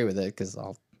have to agree with it because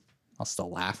I'll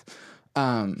still laugh.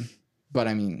 But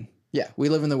I mean, yeah, we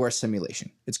live in the worst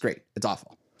simulation. It's great. It's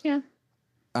awful. Yeah.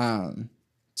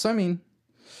 So I mean,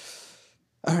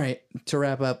 all right, to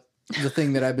wrap up the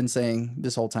thing that I've been saying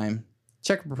this whole time,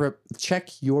 check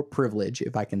your privilege,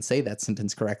 if I can say that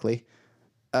sentence correctly.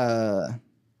 Be a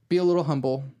little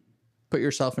humble. Put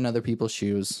yourself in other people's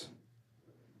shoes.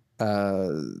 Yeah,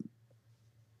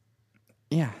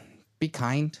 be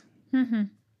kind.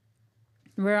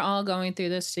 We're all going through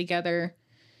this together.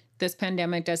 This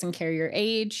pandemic doesn't care your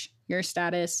age, your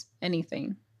status,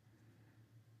 anything.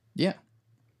 Yeah.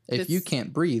 If you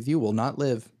can't breathe, you will not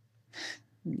live.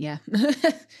 Yeah.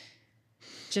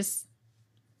 Just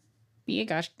be a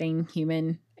gosh dang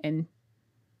human and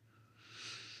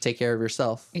take care of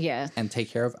yourself. Yeah. And take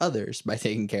care of others by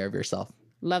taking care of yourself.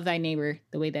 Love thy neighbor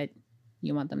the way that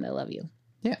you want them to love you.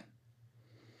 Yeah.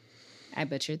 I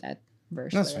butchered that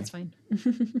verse. That's fine.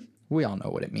 We all know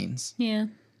what it means. Yeah.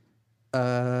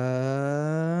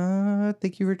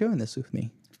 Thank you for doing this with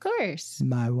me. Of course.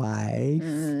 My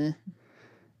wife.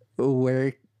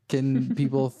 Where can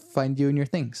people find you and your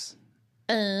things?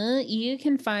 You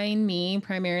can find me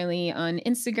primarily on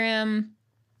Instagram.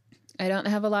 I don't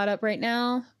have a lot up right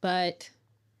now, but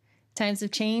times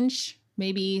have changed.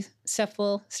 Maybe stuff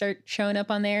will start showing up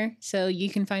on there. So you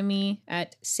can find me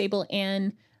at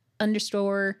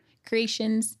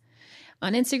SableAnn_creations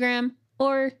on Instagram,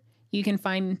 or you can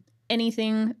find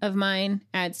anything of mine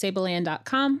at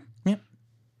sableann.com. Yep.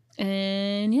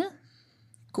 And yeah.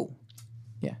 Cool.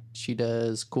 Yeah. She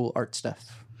does cool art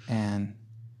stuff, and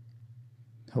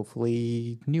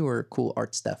hopefully newer cool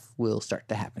art stuff will start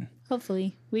to happen.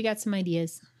 Hopefully. We got some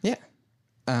ideas. Yeah.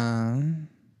 And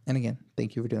again,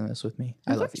 thank you for doing this with me.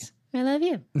 I love you. I love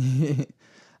you.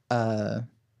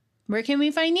 Where can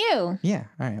we find you? Yeah.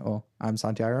 All right. Well, I'm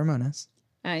Santiago Ramones.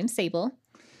 I'm Sable.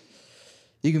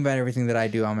 You can find everything that I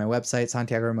do on my website,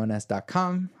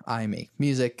 santiagoramones.com. I make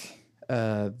music.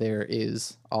 There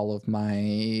is all of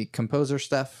my composer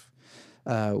stuff,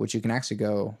 which you can actually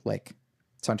go like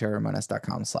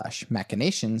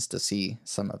santiagoramones.com/machinations to see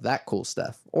some of that cool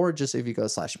stuff. Or just if you go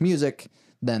 /music,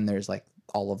 then there's like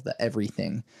all of the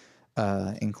everything,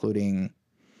 including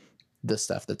the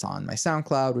stuff that's on my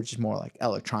SoundCloud, which is more like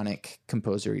electronic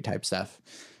composery type stuff.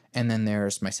 And then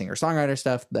there's my singer-songwriter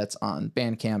stuff that's on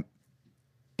Bandcamp,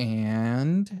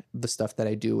 and the stuff that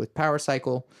I do with Power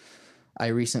Cycle. I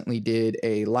recently did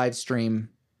a live stream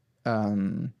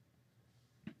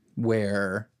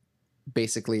where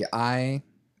basically I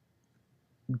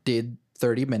did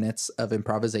 30 minutes of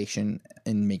improvisation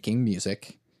in making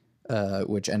music,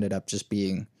 which ended up just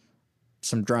being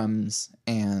some drums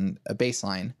and a bass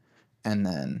line. And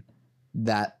then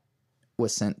that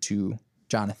was sent to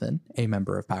Jonathan, a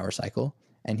member of Power Cycle,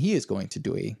 and he is going to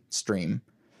do a stream,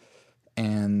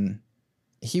 and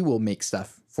he will make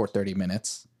stuff for 30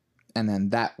 minutes, and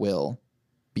then that will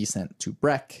be sent to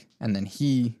Breck, and then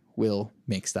he will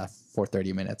make stuff for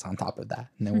 30 minutes on top of that.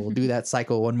 And then we'll do that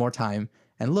cycle one more time,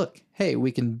 and look, hey,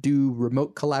 we can do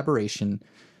remote collaboration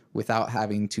without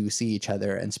having to see each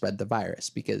other and spread the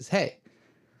virus, because, hey,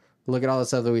 look at all the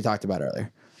stuff that we talked about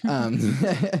earlier.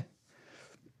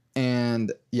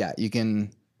 And yeah, you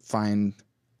can find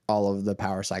all of the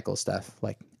Power Cycle stuff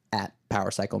like at Power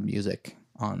Cycle Music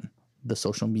on the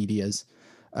social medias,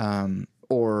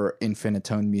 or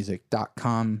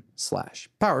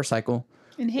infinitonemusic.com/powercycle.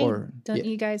 And hey, don't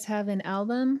you guys have an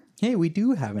album? Hey, we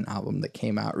do have an album that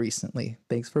came out recently.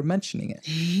 Thanks for mentioning it.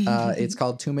 It's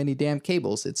called Too Many Damn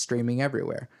Cables. It's streaming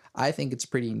everywhere. I think it's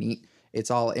pretty neat. It's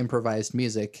all improvised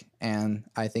music, and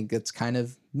I think it's kind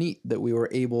of neat that we were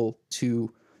able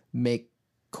to make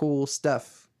cool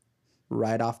stuff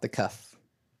right off the cuff.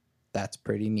 That's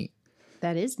pretty neat.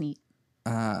 That is neat.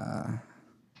 Yeah,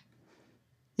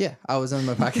 I was on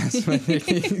my podcast. My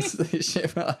things they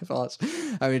shape my life philosophy.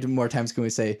 I mean, more times can we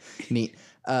say neat?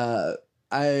 I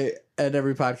at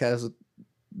every podcast,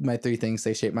 my 3 things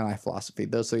they shape my life philosophy.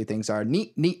 Those 3 things are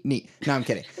neat, neat, neat. No, I'm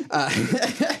kidding.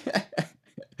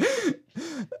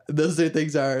 Those 3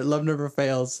 things are love never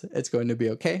fails. It's going to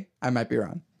be okay. I might be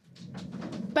wrong.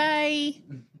 Bye.